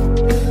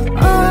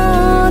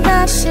 Oh,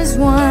 that's just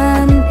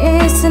one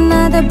is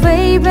another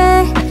baby.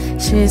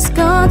 She's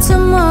gone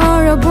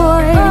tomorrow,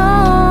 boy.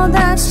 Oh,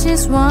 that's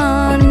just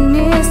one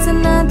is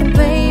another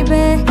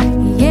baby,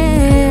 yeah.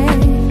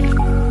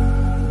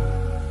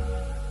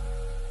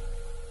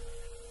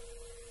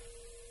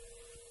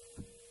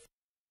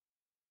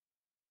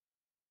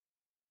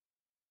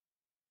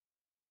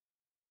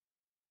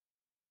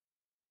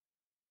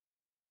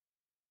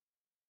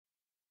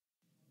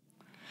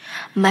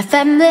 My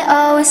family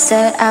always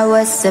said I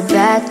was a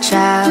bad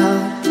child,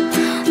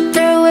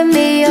 throwing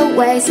me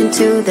away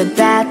into the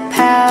bad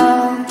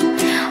pile.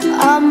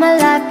 All my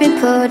life been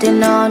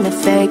putting on a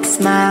fake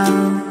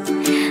smile,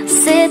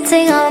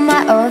 sitting on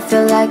my own,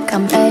 feel like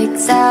I'm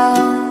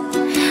exiled.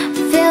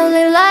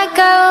 Feeling like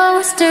I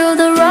always do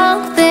the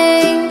wrong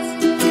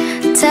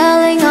things,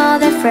 telling all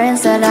their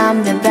friends that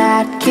I'm the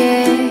bad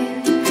kid.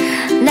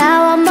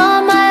 Now I'm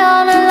on my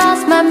own and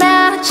lost my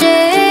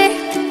magic,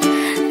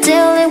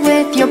 dealing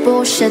with your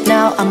bullshit,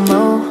 now I'm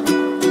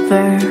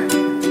over it.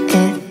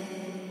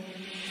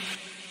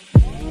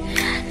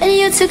 And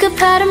you took a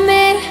part of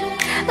me,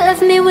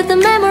 left me with the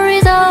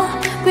memories, oh.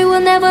 We were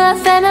never a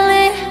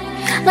family,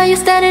 now you're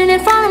standing in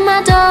front of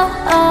my door,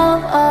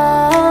 oh,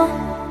 oh.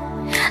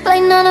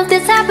 Like none of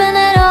this happened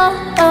at all,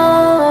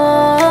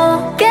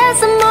 oh.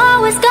 Guess I'm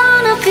always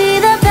gonna be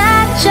the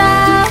bad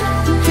child.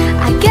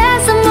 I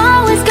guess I'm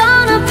always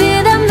gonna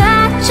be the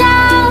mad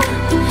child,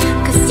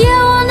 'cause you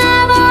will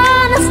never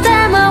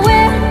understand my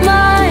weird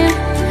mind,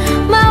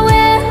 my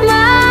weird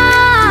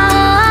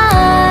mind.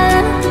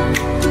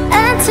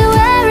 And to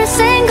every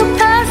single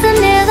person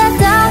here that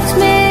doubts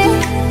me,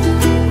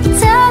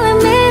 telling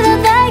me that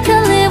they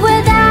can live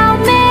without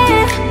me,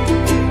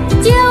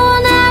 you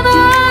will never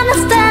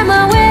understand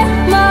my weird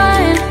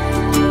mind,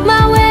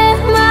 my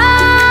weird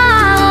mind.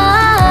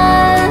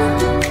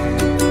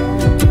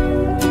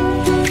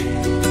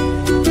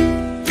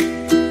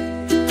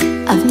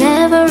 I've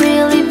never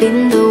really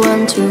been the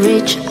one to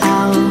reach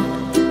out,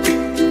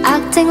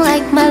 acting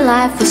like my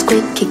life was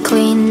squeaky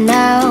clean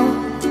now,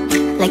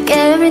 like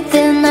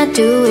everything I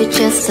do is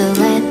just a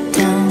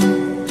letdown.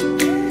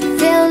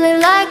 Feeling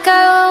like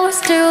I always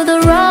do the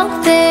wrong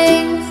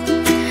things,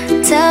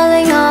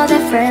 telling all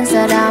their friends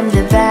that I'm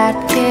the bad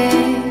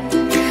kid.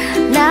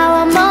 Now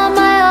I'm on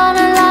my own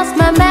and lost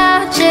my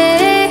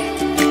magic,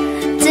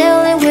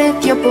 dealing with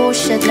your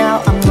bullshit, now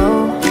I'm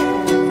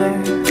over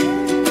it.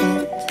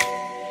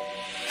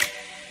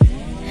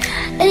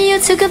 And you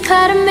took a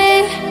part of me,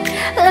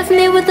 left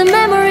me with the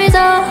memories,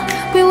 oh.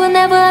 We were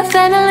never a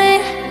family,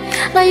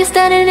 now you're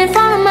standing in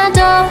front of my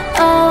door,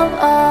 oh,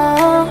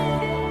 oh.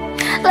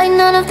 Like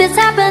none of this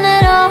happened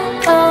at all,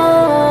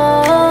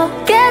 oh.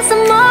 Guess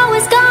I'm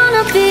always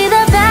gonna be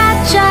the bad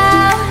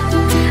child.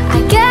 I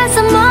guess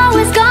I'm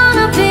always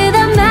gonna be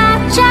the mad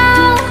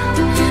child,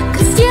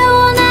 'cause you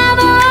will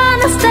never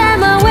understand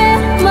my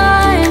weird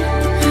mind,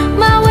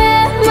 my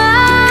weird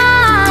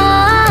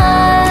mind.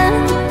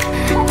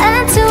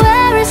 And to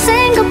every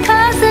single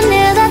person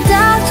here that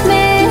doubts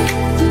me,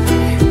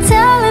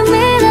 telling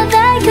me that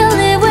they can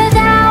live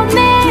without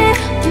me,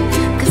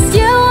 'cause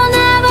you will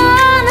never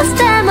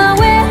understand my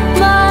weird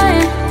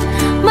mind,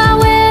 my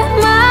weird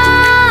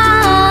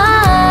mind.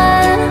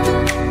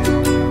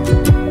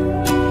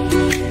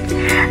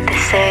 They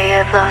say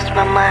I've lost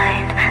my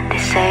mind,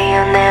 they say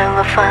I'll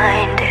never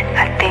find it.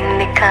 I think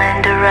they're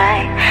kinda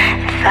right,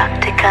 in fact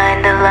they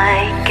kinda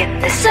like it.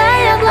 They say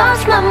I've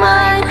lost my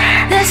mind,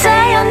 they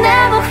say I'll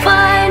never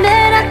find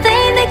it. I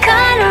think they're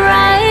kinda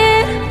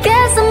right,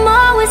 guess I'm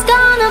always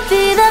gonna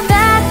be the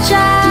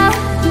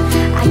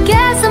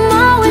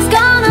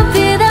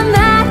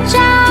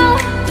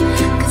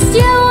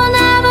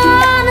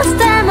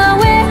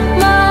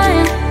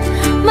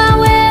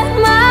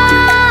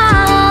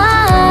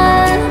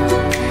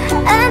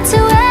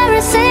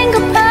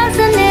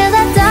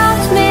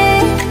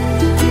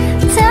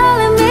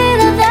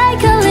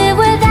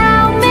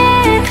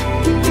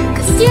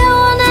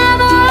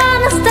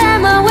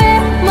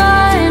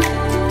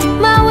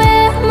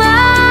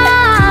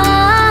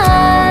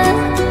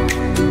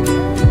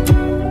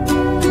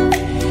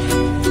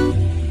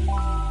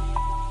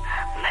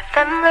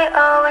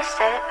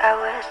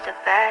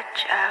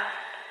scratch out.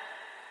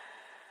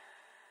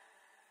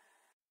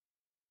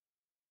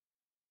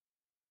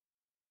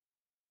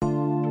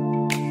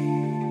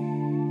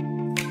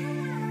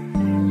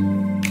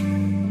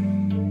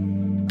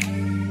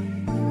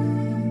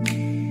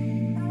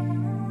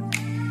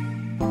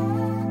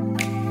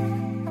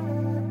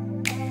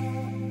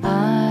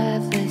 I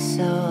feel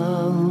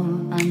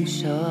so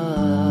unsure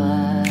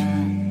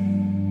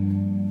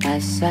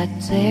as I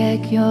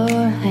take your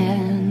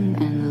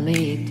hand and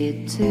lead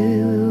it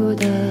to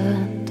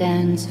the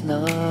dance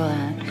floor.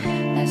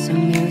 As the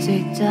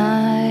music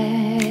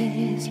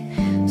dies,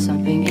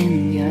 something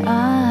in your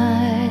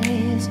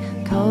eyes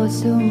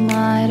calls to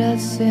mind a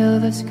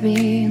silver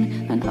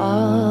screen, and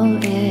all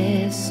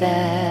is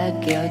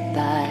said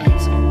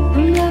goodbyes.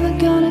 I'm never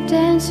gonna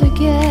dance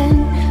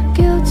again.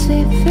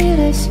 Guilty feet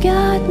has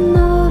got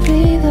no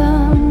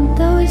rhythm,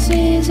 though it's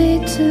easy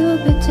to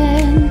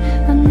pretend.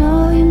 I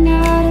know you're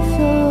not a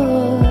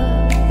fool,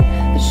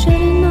 I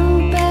should've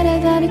known better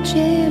than to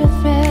cheat a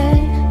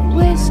friend,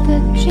 waste the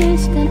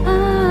chance that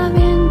I've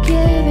been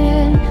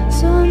given.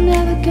 So I'm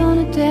never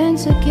gonna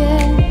dance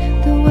again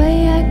the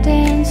way I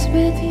dance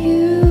with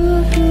you.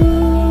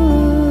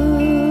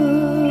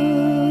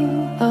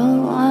 Oh,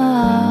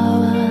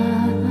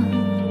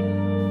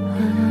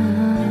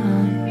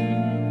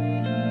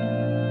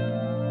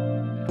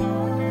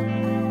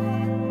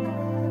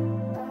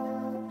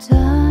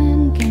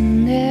 time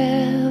can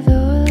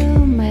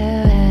never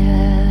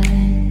mend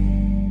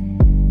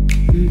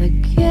the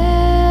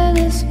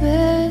careless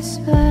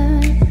whisper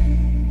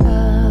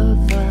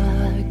of a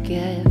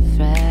good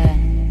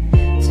friend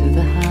to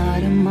the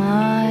heart of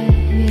mine.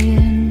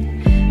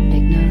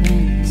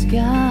 Ignorant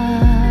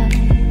sky,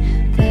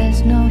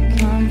 there's no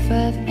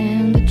comfort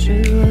in the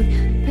truth.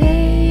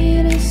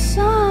 Pain is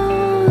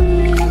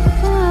only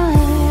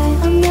fine.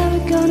 I'm never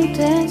gonna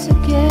dance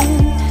again.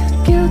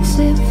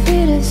 Guilty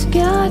feet has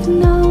got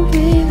no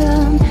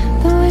rhythm,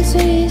 though it's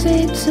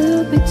easy to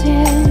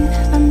pretend.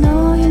 I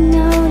know you're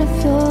not a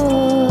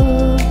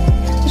fool,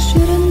 I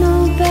should've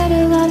known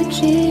better than to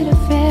cheat a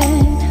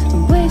friend,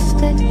 and waste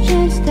the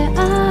chance that I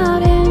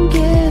didn't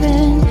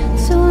given.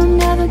 So I'm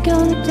never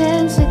gonna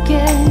dance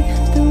again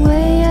the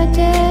way I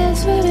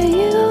dance with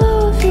you.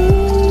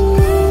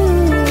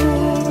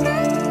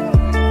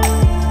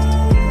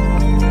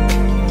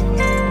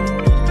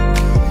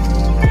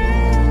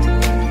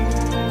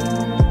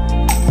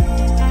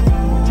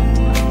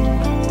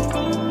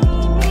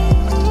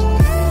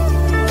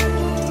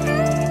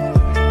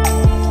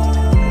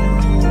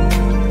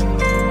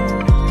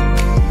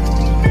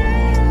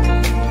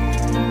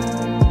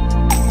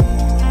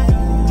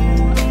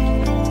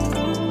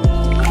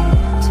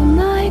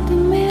 Tonight the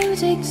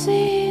music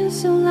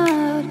seems so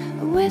loud,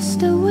 I wish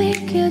that we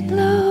could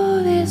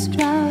blow this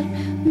drought.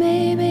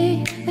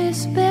 Maybe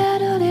it's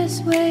better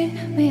this way,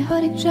 we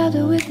hurt each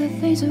other with the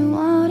things we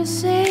want to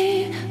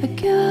say. We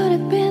could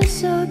have been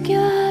so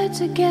good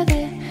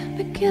together,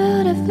 we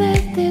could have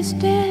left this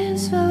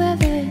dance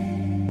forever.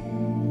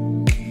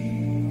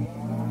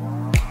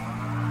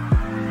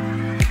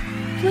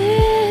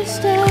 Please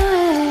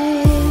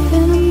stay,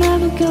 and I'm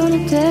never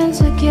gonna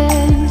dance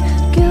again.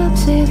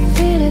 Guilty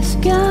feet has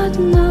got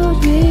no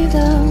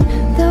rhythm,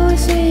 though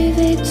it's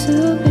easy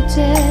to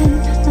pretend.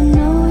 I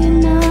know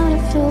you're not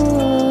a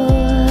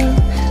fool,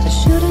 I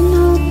should've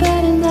known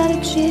better than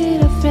to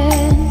cheat a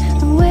friend,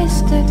 and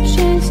waste the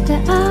chance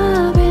that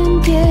I've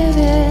been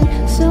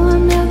given. So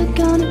I'm never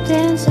gonna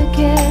dance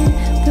again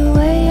the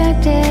way I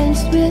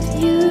danced with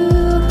you.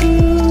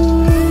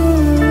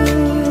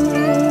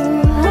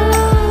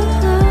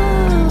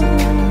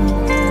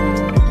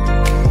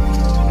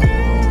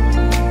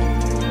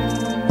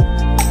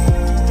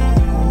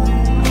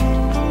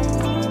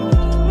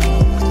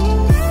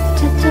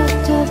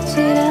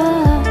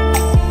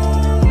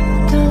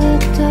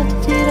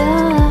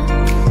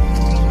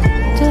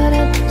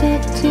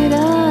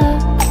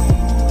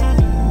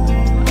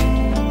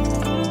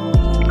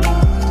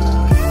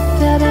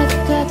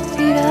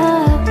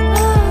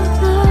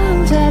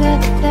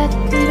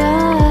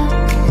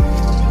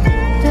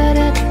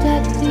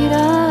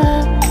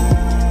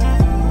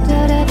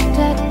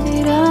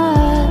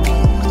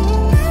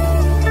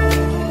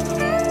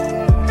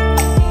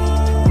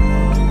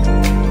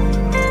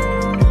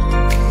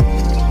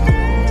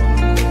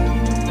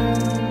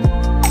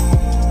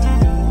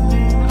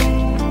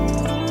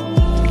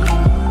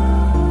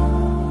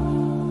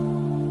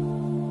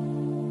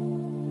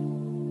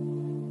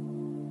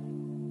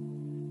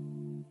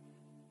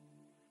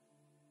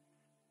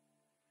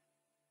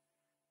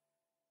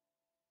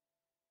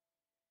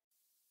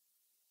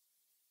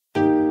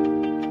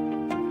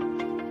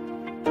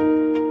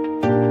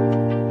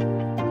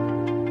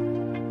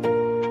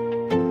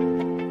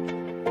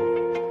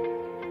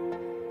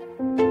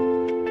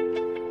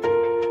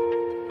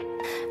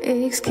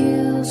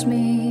 Excuse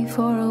me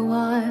for a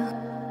while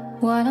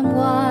I'm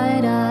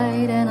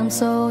wide-eyed and I'm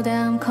so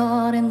damn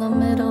caught in the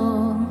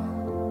middle.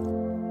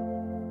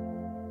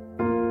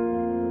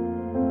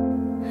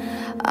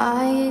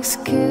 I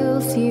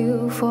excuse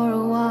you for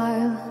a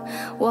while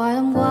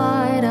I'm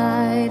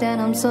wide-eyed and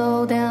I'm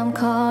so damn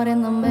caught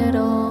in the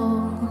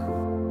middle.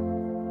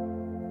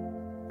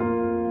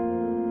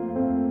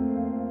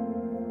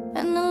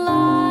 And a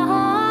line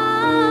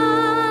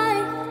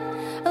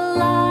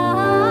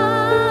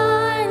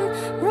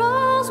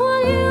rolls,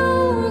 will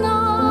you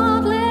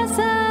not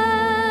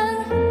listen?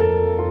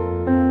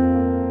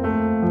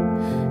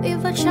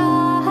 If a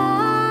child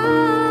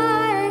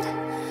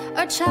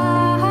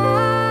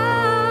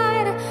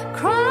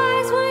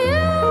cries, will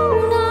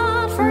you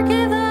not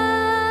forgive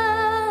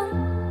them?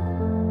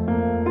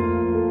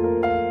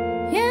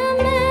 Yeah,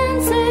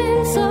 men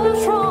sing so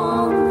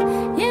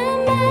strong,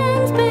 yeah,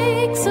 men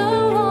speak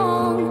so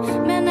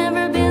long, men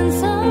never been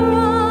so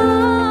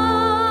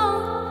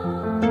wrong.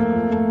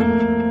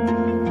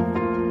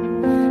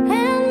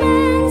 And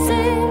men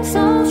sing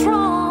so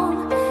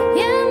strong,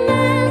 yeah,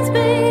 men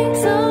speak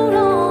so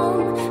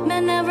long,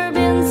 men never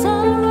been so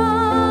wrong.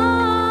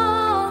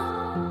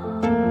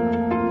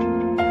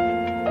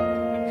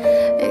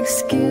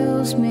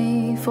 Excuse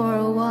me for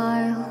a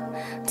while,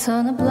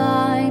 turn a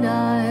blind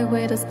eye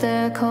with a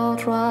stare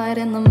caught right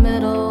in the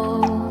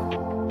middle.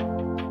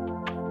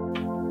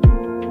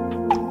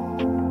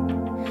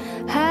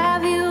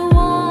 Have you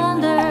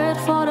wondered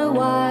for a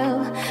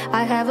while?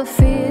 I have a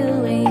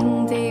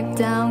feeling deep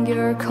down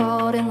you're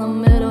caught in the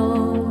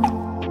middle.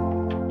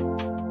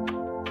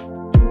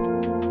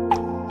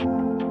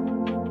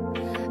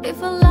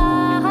 If a line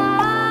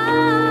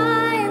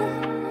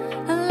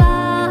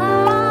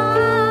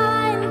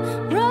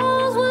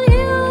rolls, will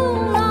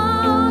you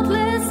not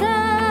listen?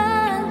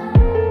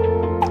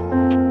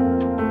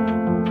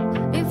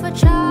 If a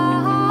child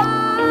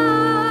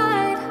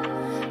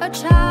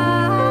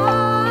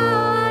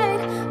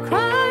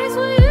cries,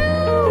 will you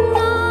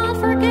not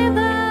forgive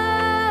them?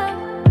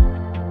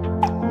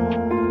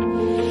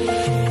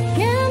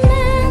 Yeah,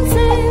 men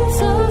sing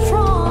so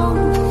strong,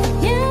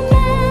 yeah,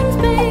 men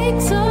speak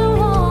so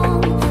long,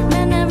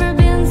 men never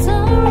been so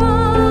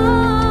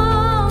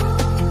wrong.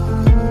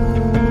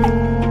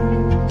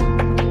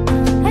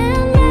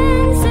 And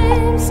men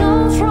sing so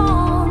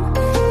strong,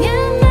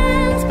 yeah,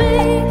 men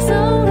speak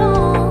so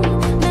long,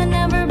 men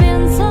never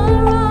been so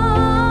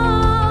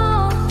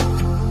wrong.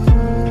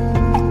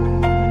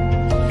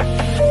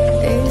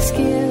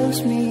 Excuse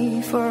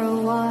me for a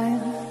while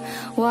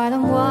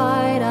I'm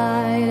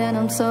wide-eyed and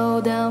I'm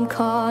so damn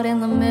caught in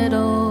the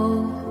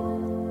middle.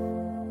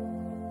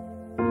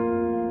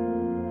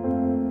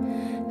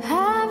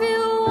 Have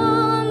you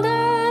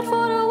wondered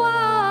for a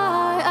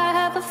while? I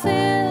have a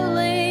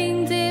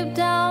feeling deep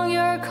down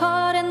you're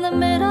caught in the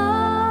middle.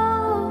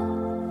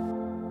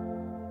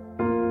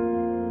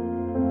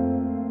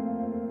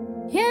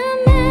 Yeah,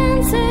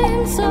 men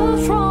sing so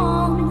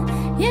strong,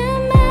 yeah,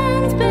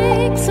 men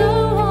speak so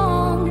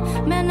long,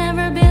 men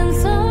never been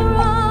so wrong.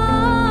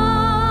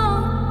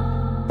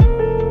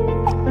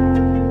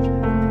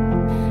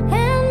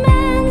 And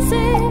men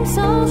sing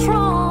so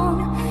strong,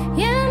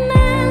 yeah,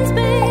 men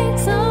speak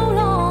so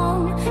long,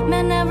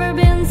 men never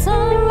been so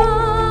wrong.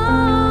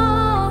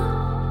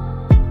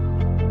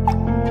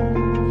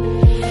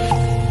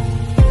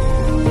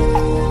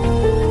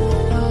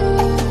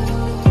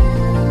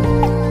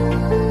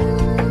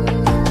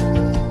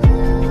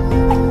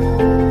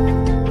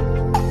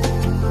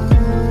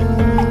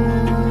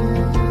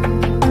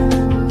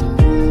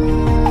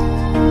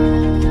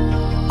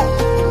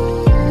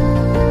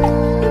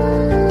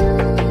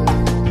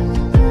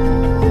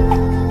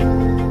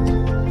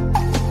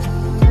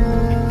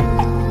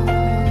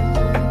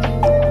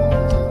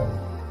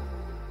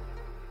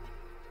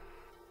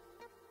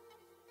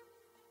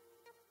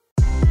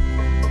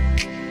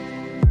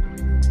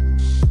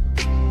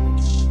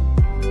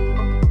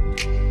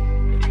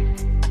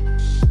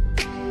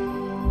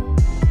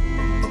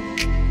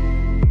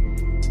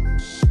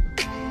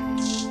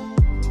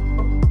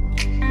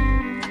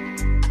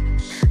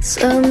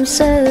 Some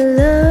say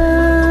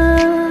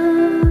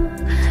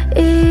love,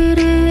 it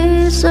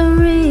is a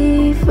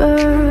river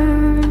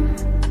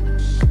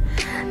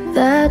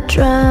that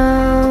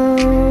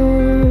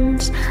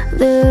drowns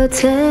the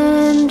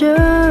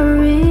tender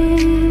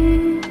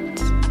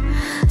reeds.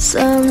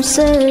 Some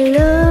say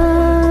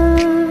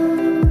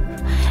love,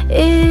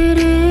 it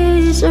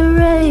is a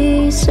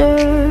razor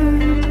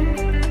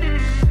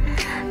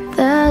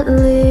that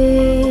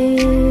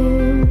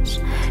leaves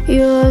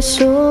your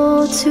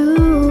soul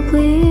to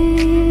bleed.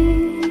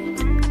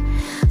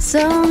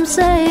 Some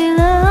say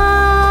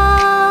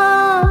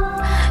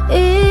love,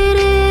 it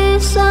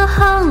is a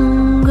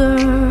hunger,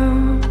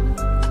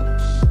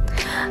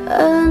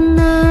 an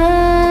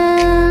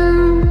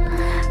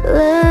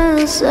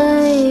endless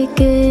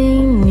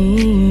aching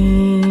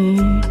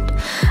need.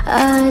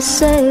 I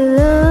say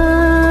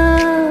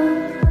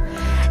love,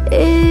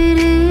 it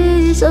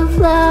is a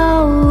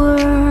flower,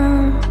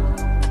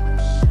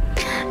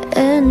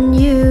 and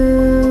you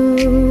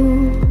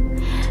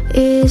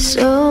is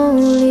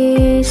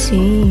only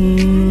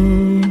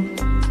seed.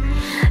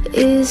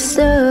 Is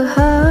the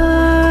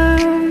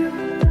heart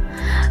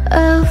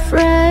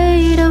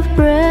afraid of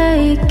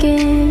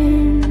breaking?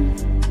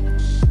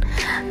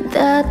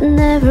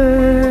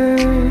 never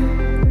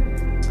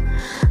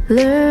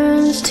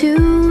learns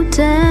to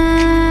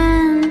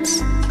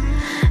dance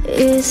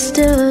is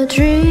the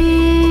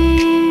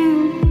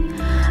dream,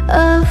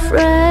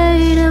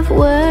 afraid of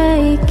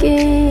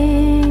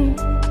waking,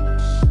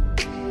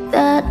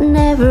 that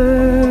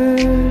never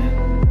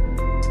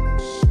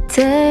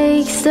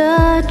takes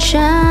the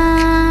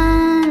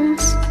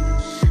chance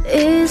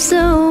is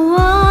the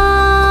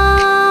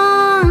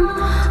one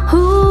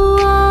who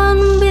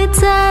won't be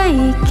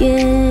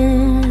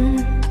taken,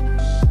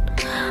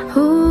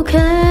 who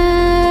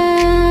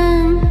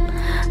can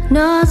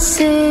not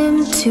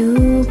seem to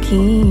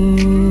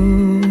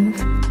give,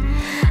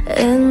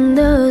 and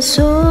the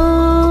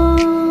soul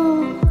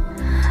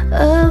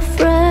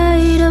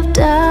afraid of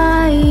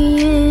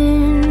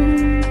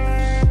dying,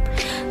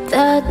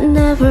 that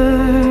never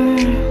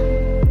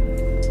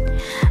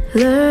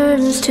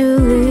learns to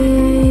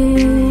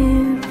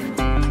live.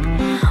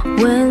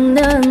 When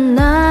the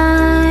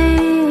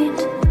night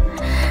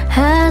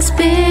has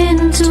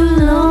been too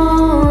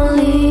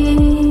lonely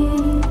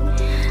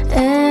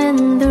and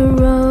the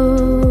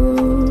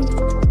road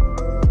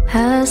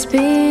has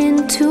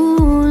been too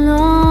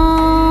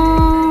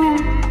long,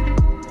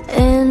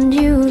 and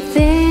you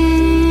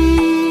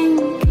think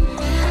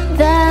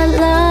that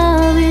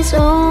love is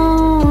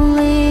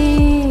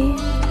only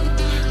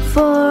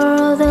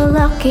for the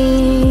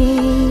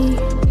lucky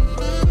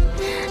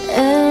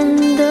and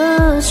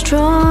the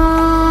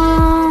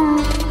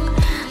strong,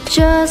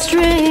 just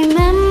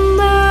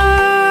remember,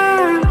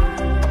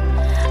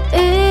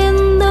 in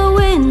the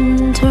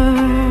winter,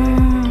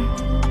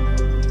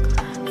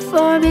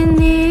 far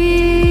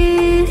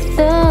beneath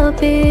the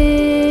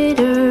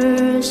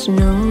bitter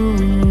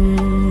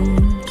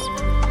snows,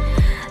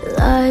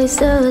 lies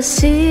the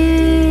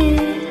seed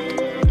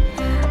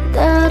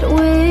that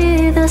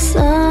with the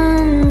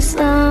sun's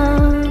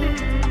love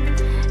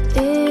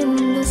in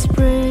the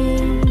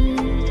spring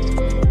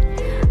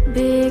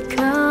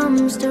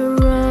becomes the rose.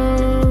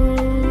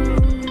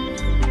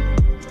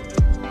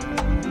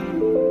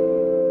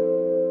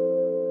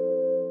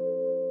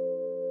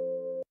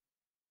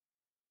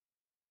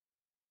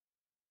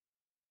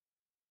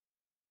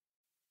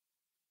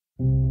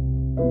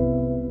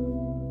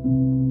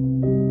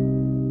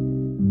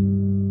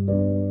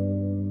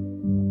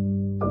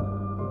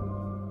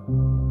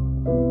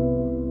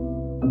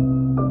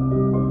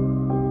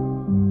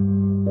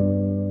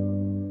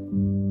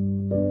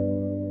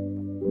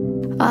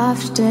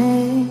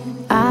 Often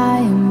I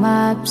am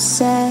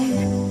upset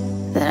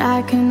that I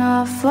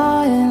cannot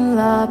fall in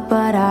love,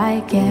 but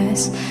I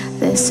guess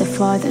there's a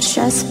flaw that's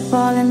just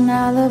falling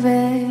out of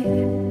it.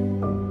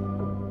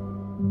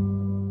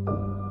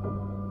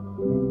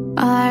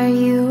 Are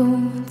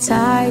you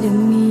tired of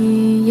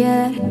me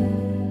yet?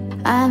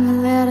 I'm a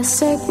little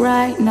sick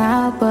right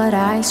now, but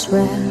I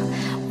swear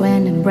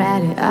when I'm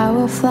ready I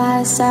will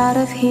fly us out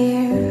of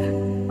here.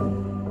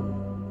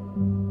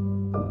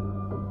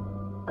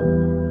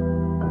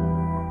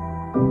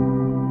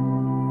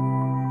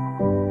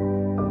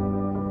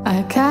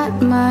 I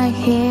cut my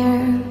hair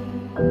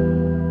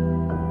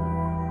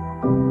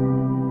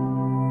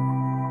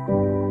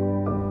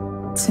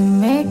to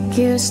make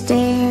you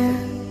stare.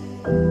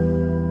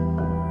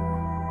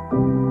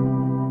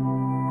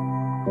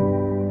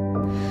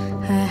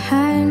 I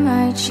hide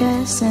my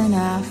chest and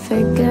I'll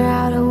figure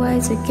out a way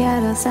to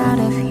get us out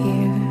of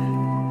here.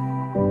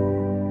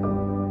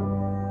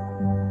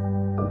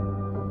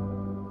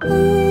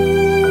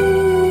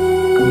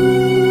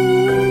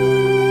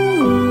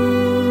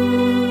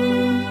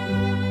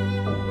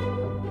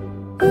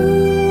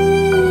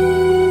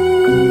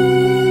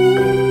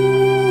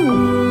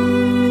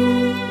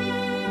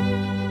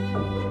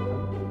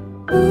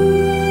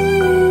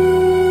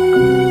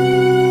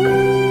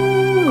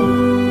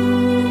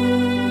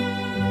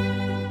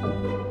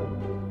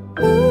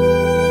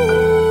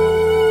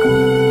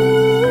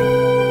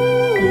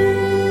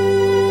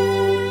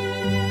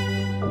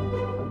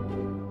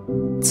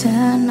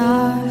 Turn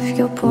off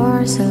your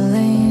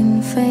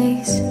porcelain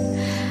face.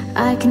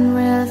 I can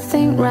really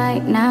think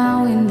right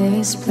now in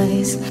this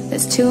place.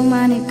 There's too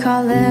many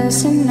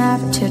colors, enough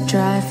to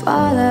drive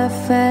all of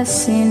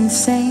us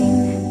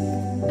insane.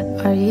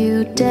 Are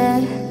you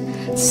dead?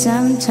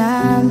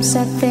 Sometimes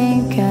I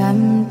think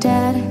I'm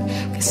dead,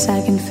 'cause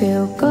I can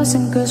feel ghosts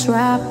and ghosts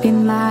wrapped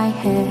in my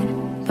head.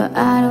 But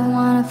I don't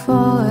wanna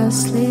fall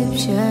asleep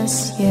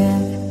just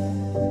yet.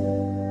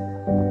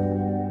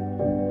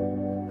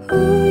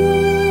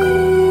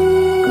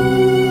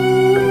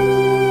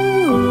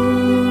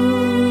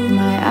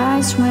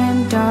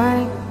 Went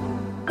dark.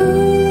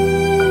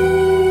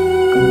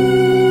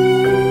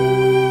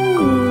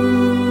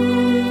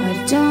 I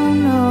don't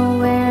know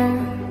where.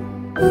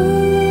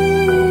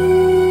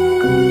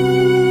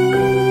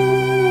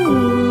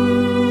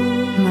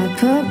 My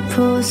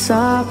purple's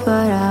off,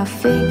 but I'll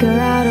figure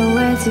out a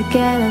way to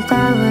get us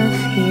out of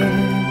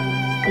here.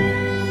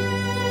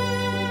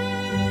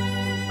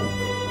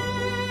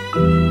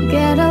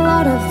 Get a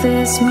lot of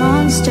this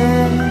monster.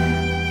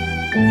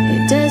 He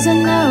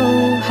doesn't know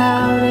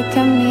how to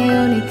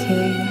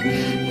communicate.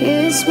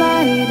 He's his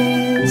mind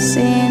is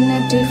in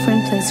a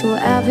different place. Will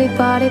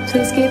everybody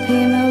please give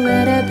him a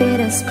little bit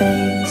of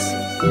space?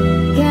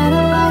 Get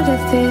along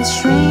with this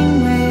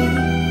train wreck.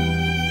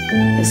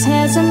 His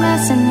head's a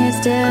mess and he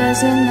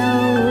doesn't know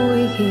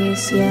who he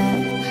is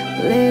yet.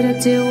 Little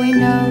do we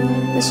know,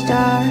 the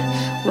star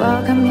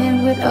welcome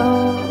him with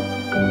oh.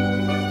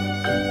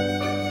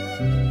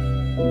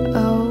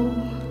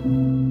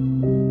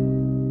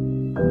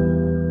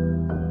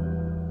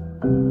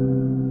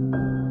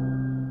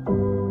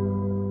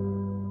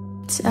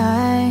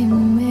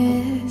 Time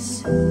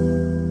is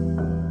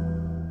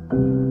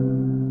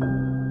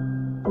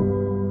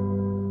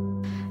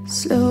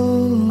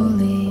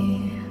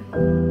slowly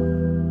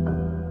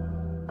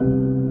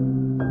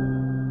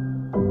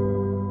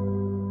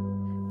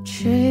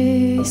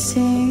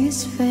tracing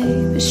his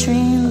fate, but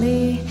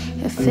strangely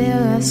it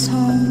feels us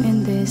home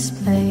in this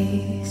place.